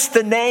just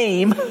the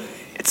name.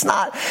 It's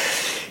not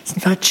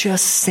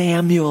just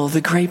Samuel,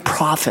 the great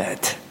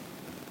prophet.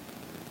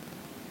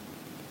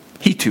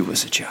 He too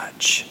was a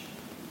judge.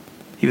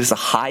 He was the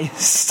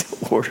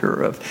highest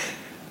order of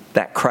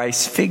that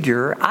Christ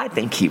figure. I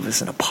think he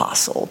was an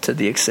apostle to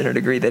the extent or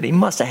degree that he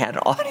must have had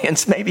an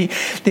audience. Maybe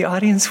the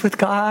audience with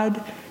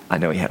God. I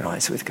know he had an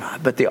audience with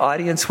God, but the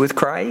audience with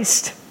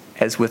Christ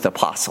as with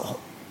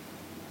apostle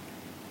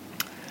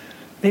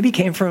maybe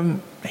came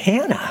from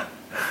Hannah,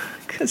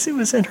 because it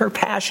was in her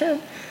passion,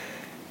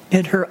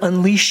 in her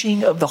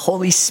unleashing of the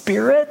Holy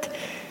Spirit,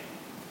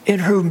 in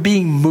her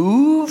being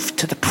moved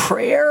to the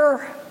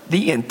prayer,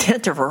 the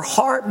intent of her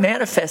heart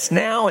manifests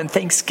now in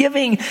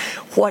thanksgiving,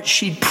 what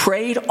she'd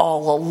prayed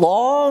all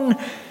along.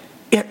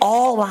 It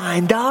all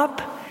lined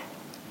up.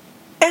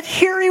 And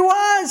here he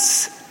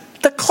was,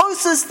 the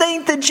closest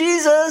thing to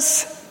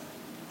Jesus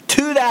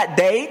to that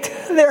date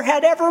there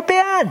had ever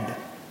been.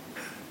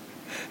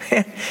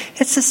 And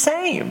it's the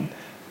same,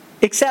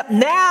 except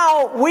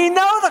now we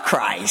know the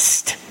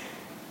Christ.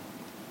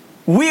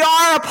 We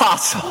are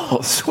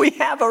apostles. We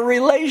have a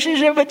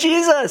relationship with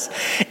Jesus.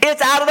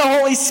 It's out of the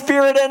Holy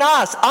Spirit in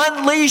us.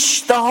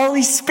 Unleash the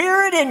Holy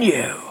Spirit in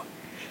you.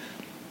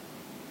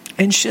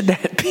 And should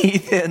that be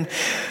then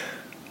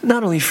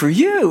not only for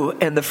you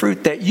and the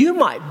fruit that you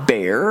might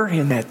bear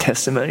in that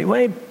testimony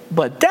way,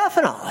 but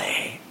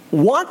definitely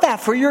want that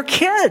for your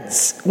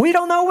kids. We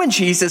don't know when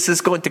Jesus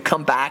is going to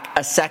come back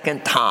a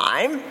second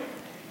time.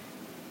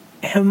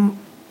 And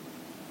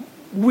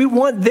we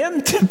want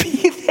them to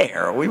be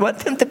there. We want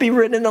them to be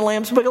written in the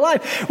Lamb's Book of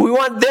Life. We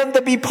want them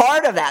to be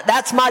part of that.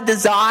 That's my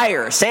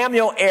desire.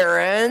 Samuel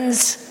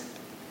Aaron's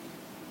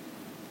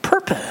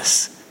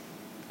purpose.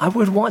 I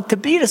would want to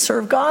be to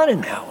serve God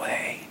in that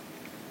way.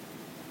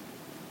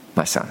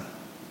 My son.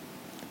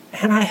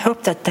 And I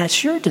hope that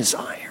that's your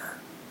desire.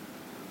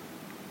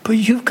 But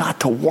you've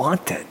got to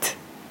want it.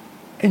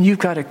 And you've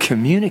got to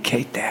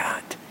communicate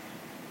that.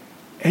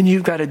 And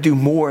you've got to do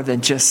more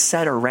than just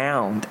sit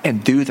around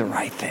and do the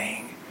right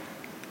thing.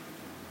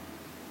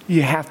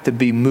 You have to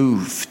be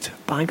moved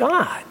by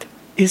God.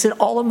 Is it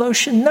all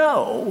emotion?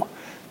 No.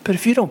 But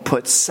if you don't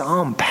put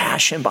some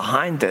passion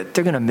behind it,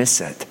 they're going to miss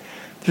it.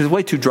 There's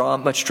way too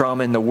much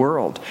drama in the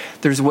world.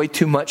 There's way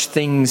too much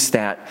things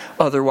that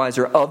otherwise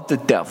are of the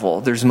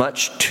devil. There's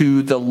much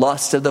to the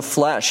lust of the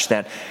flesh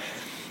that,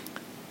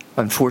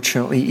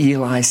 unfortunately,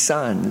 Eli's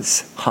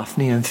sons,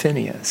 Hophni and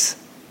Phinehas,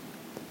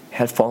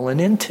 had fallen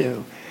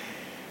into.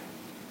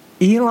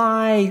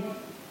 Eli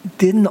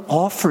didn't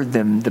offer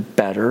them the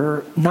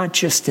better, not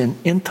just in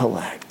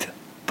intellect,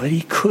 but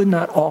he could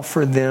not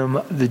offer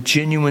them the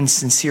genuine,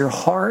 sincere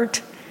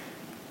heart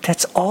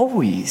that's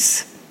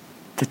always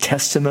the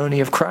testimony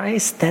of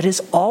Christ, that is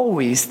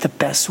always the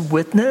best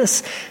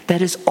witness.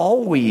 That is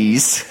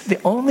always the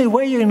only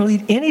way you're going to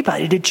lead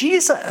anybody to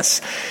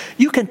Jesus.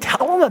 You can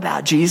tell them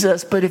about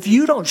Jesus, but if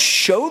you don't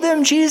show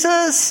them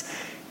Jesus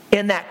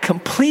in that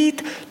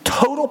complete,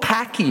 total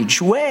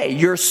package way,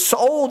 you're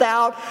sold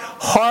out,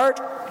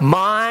 heart,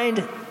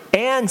 mind,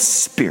 and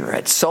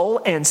spirit, soul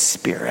and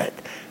spirit.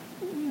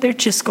 They're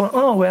just going,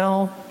 oh,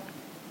 well,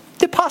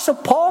 the Apostle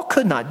Paul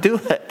could not do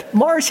it.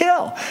 Mars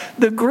Hill.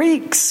 The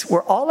Greeks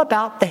were all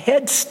about the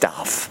head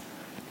stuff.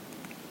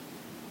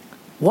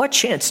 What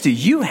chance do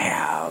you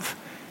have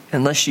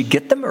unless you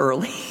get them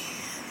early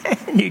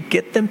and you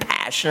get them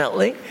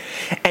passionately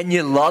and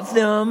you love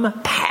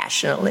them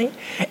passionately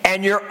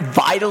and you're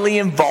vitally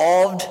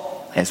involved,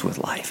 as with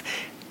life,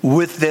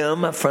 with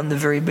them from the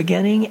very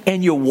beginning,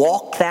 and you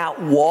walk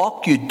that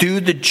walk, you do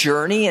the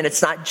journey, and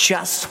it's not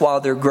just while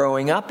they're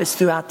growing up, it's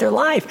throughout their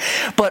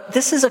life. But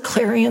this is a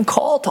clarion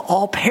call to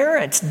all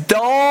parents.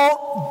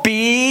 Don't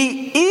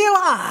be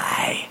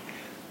Eli.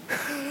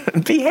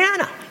 Be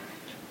Hannah.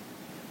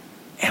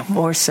 And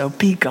more so,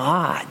 be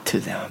God to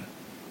them.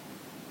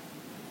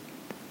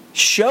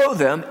 Show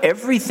them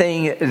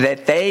everything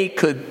that they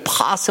could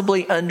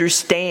possibly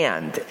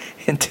understand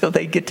until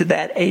they get to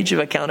that age of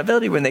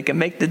accountability when they can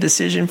make the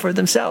decision for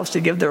themselves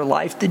to give their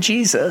life to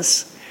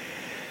Jesus.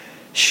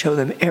 Show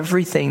them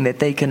everything that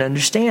they can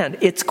understand.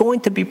 It's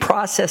going to be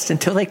processed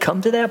until they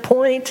come to that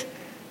point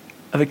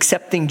of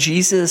accepting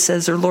Jesus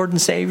as their Lord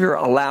and Savior,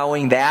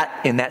 allowing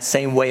that in that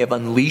same way of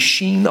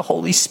unleashing the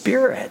Holy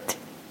Spirit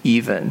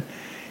even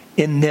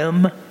in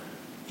them.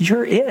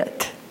 You're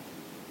it.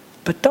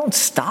 But don't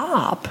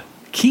stop.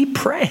 Keep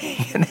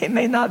praying. And they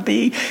may not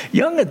be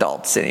young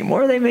adults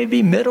anymore. They may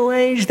be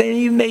middle-aged.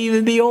 They may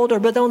even be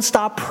older. But don't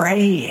stop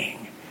praying.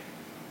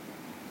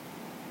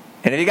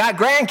 And if you got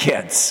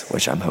grandkids,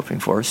 which I'm hoping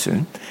for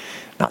soon,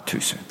 not too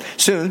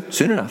soon,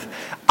 soon enough,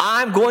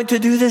 I'm going to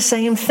do the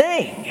same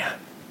thing.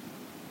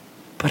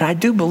 But I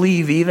do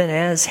believe, even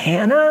as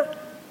Hannah,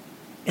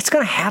 it's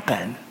going to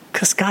happen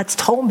because God's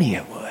told me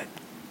it would.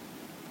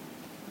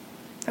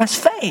 That's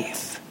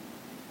faith.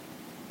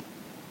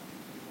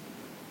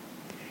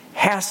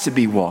 Has to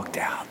be walked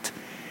out.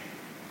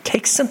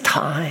 Takes some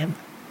time,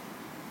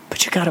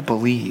 but you got to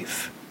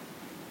believe.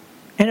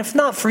 And if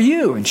not for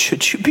you, and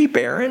should you be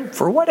barren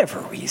for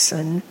whatever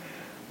reason,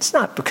 it's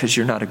not because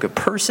you're not a good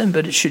person,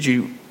 but should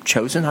you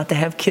chosen not to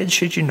have kids,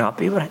 should you not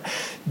be able to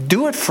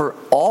do it for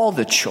all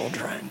the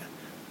children.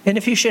 And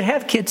if you should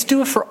have kids,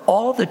 do it for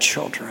all the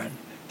children.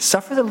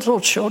 Suffer the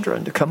little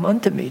children to come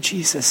unto me,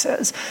 Jesus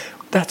says.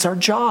 That's our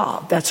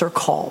job. That's our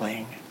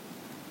calling.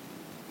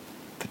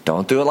 But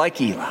don't do it like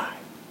Eli.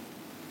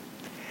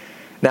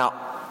 Now,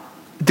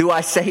 do I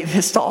say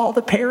this to all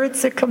the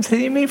parents that come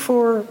to me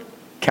for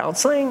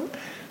counseling?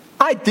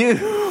 I do.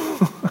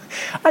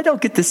 I don't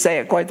get to say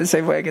it quite the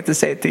same way I get to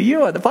say it to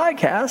you on the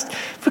podcast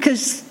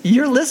because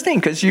you're listening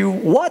because you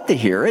want to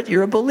hear it.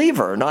 You're a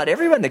believer. Not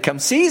everyone that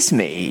comes sees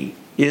me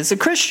is a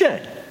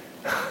Christian.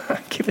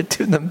 I give it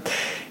to them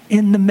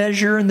in the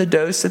measure and the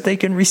dose that they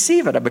can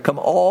receive it. I become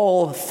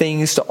all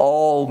things to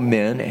all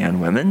men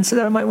and women so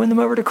that I might win them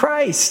over to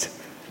Christ.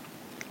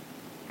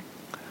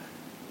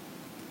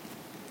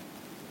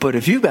 But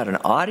if you've got an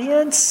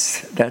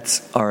audience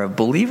that are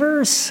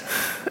believers,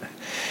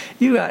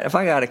 if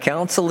I got a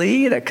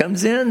counselee that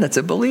comes in that's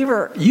a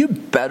believer, you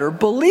better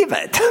believe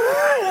it.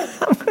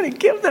 I'm going to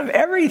give them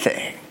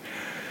everything.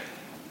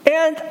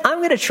 And I'm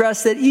going to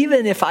trust that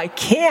even if I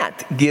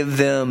can't give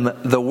them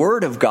the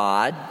Word of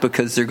God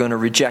because they're going to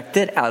reject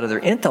it out of their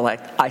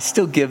intellect, I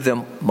still give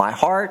them my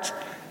heart,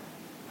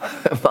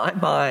 my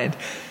mind,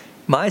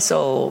 my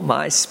soul,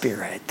 my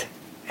spirit.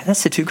 And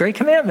that's the two great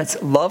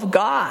commandments. Love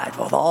God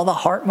with all the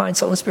heart, mind,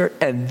 soul, and spirit.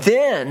 And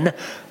then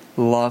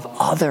love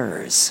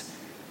others.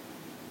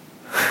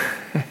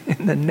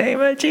 In the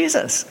name of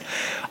Jesus.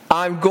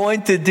 I'm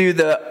going to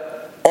do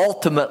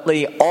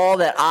ultimately all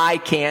that I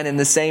can in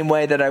the same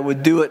way that I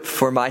would do it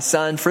for my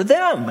son, for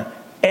them.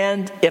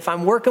 And if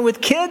I'm working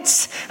with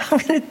kids, I'm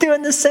going to do it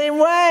in the same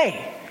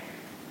way.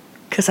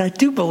 Because I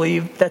do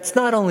believe that's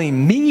not only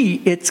me,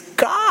 it's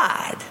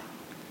God.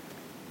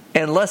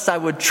 Unless I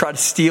would try to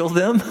steal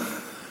them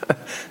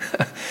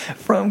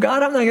from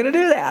God, I'm not going to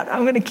do that.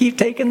 I'm going to keep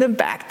taking them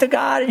back to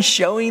God and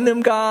showing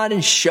them God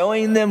and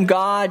showing them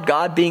God,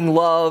 God being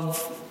love,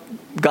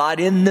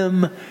 God in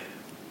them.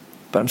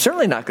 But I'm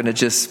certainly not going to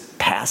just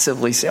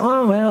passively say,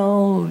 oh,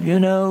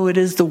 well, it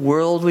is the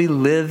world we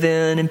live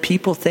in and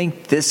people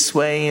think this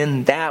way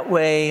and that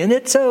way and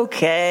it's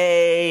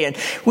okay and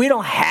we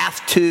don't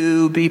have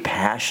to be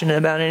passionate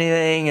about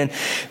anything and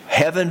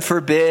heaven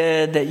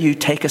forbid that you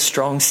take a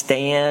strong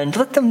stand.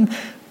 Let them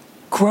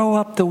grow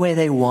up the way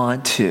they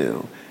want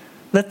to.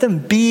 Let them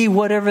be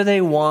whatever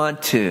they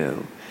want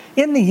to.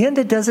 In the end,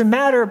 it doesn't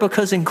matter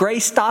because in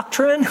grace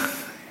doctrine,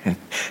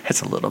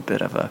 it's a little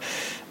bit of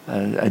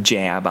a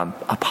jab, I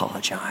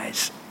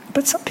apologize.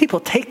 But some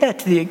people take that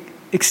to the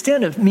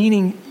extent of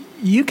meaning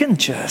you can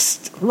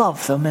just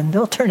love them and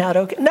they'll turn out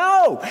okay.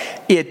 No,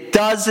 it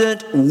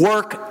doesn't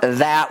work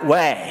that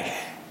way.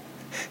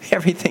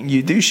 Everything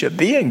you do should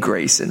be in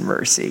grace and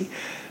mercy,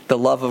 the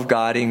love of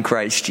God in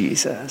Christ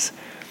Jesus.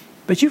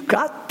 But you've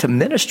got to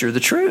minister the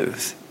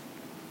truth.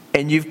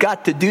 And you've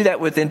got to do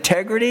that with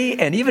integrity.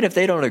 And even if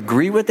they don't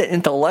agree with it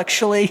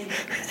intellectually,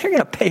 they're going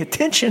to pay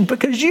attention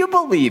because you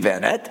believe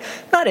in it.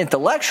 Not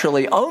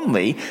intellectually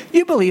only.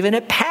 You believe in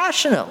it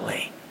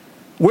passionately.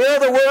 Where are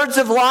the words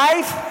of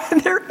life?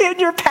 They're in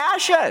your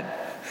passion.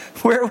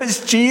 Where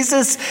was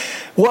Jesus?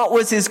 What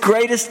was his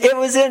greatest? It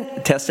was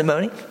in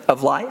testimony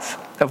of life,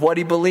 of what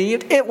he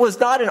believed. It was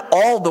not in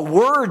all the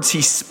words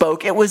he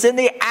spoke. It was in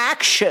the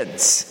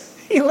actions.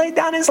 He laid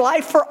down his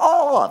life for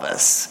all of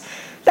us.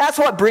 That's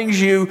what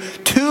brings you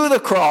to the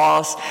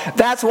cross.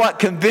 That's what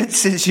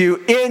convinces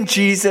you in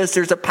Jesus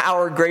there's a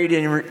power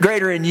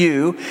greater in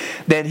you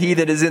than he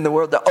that is in the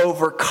world to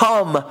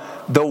overcome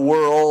the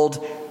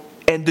world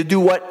and to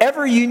do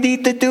whatever you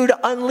need to do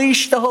to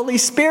unleash the Holy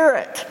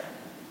Spirit.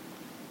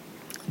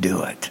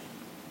 Do it.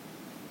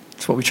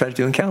 That's what we try to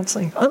do in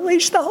counseling.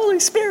 Unleash the Holy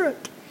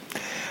Spirit.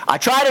 I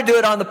try to do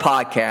it on the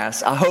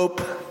podcast. I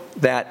hope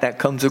that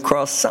comes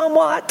across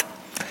somewhat.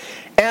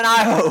 And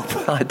I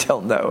hope, I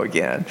don't know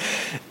again,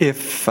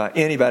 if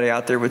anybody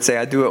out there would say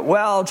I do it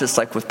well, just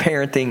like with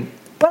parenting.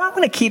 But I'm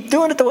going to keep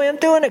doing it the way I'm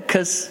doing it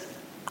because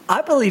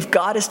I believe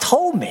God has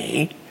told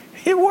me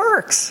it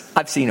works.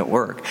 I've seen it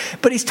work.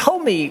 But he's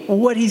told me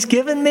what he's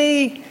given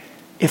me,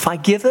 if I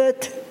give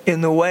it in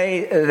the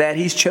way that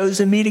he's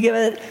chosen me to give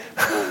it,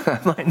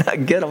 I might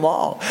not get them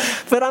all.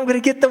 But I'm going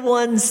to get the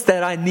ones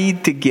that I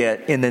need to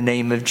get in the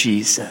name of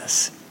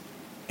Jesus.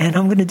 And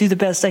I'm going to do the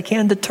best I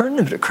can to turn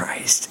them to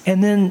Christ.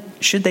 And then,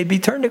 should they be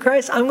turned to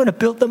Christ, I'm going to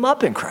build them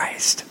up in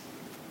Christ.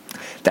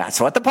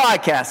 That's what the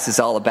podcast is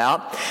all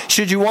about.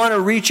 Should you want to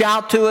reach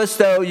out to us,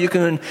 though, you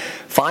can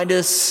find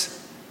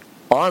us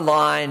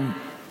online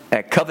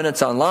at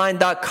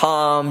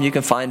covenantsonline.com. You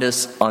can find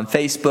us on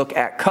Facebook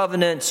at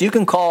Covenants. You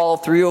can call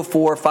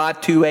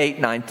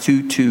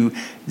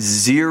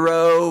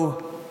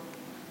 304-528-9220.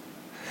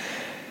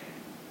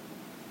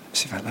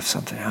 See if I left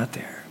something out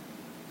there.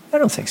 I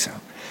don't think so.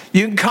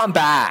 You can come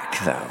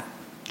back, though.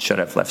 Should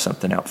I have left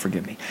something out?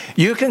 Forgive me.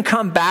 You can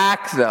come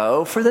back,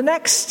 though, for the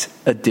next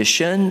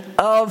edition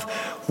of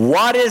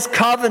What is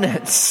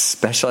Covenants?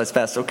 Specialized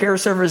Pastoral Care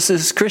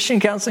Services Christian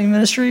Counseling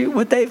Ministry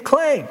with Dave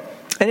Clay.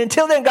 And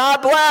until then,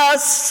 God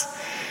bless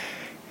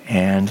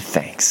and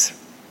thanks.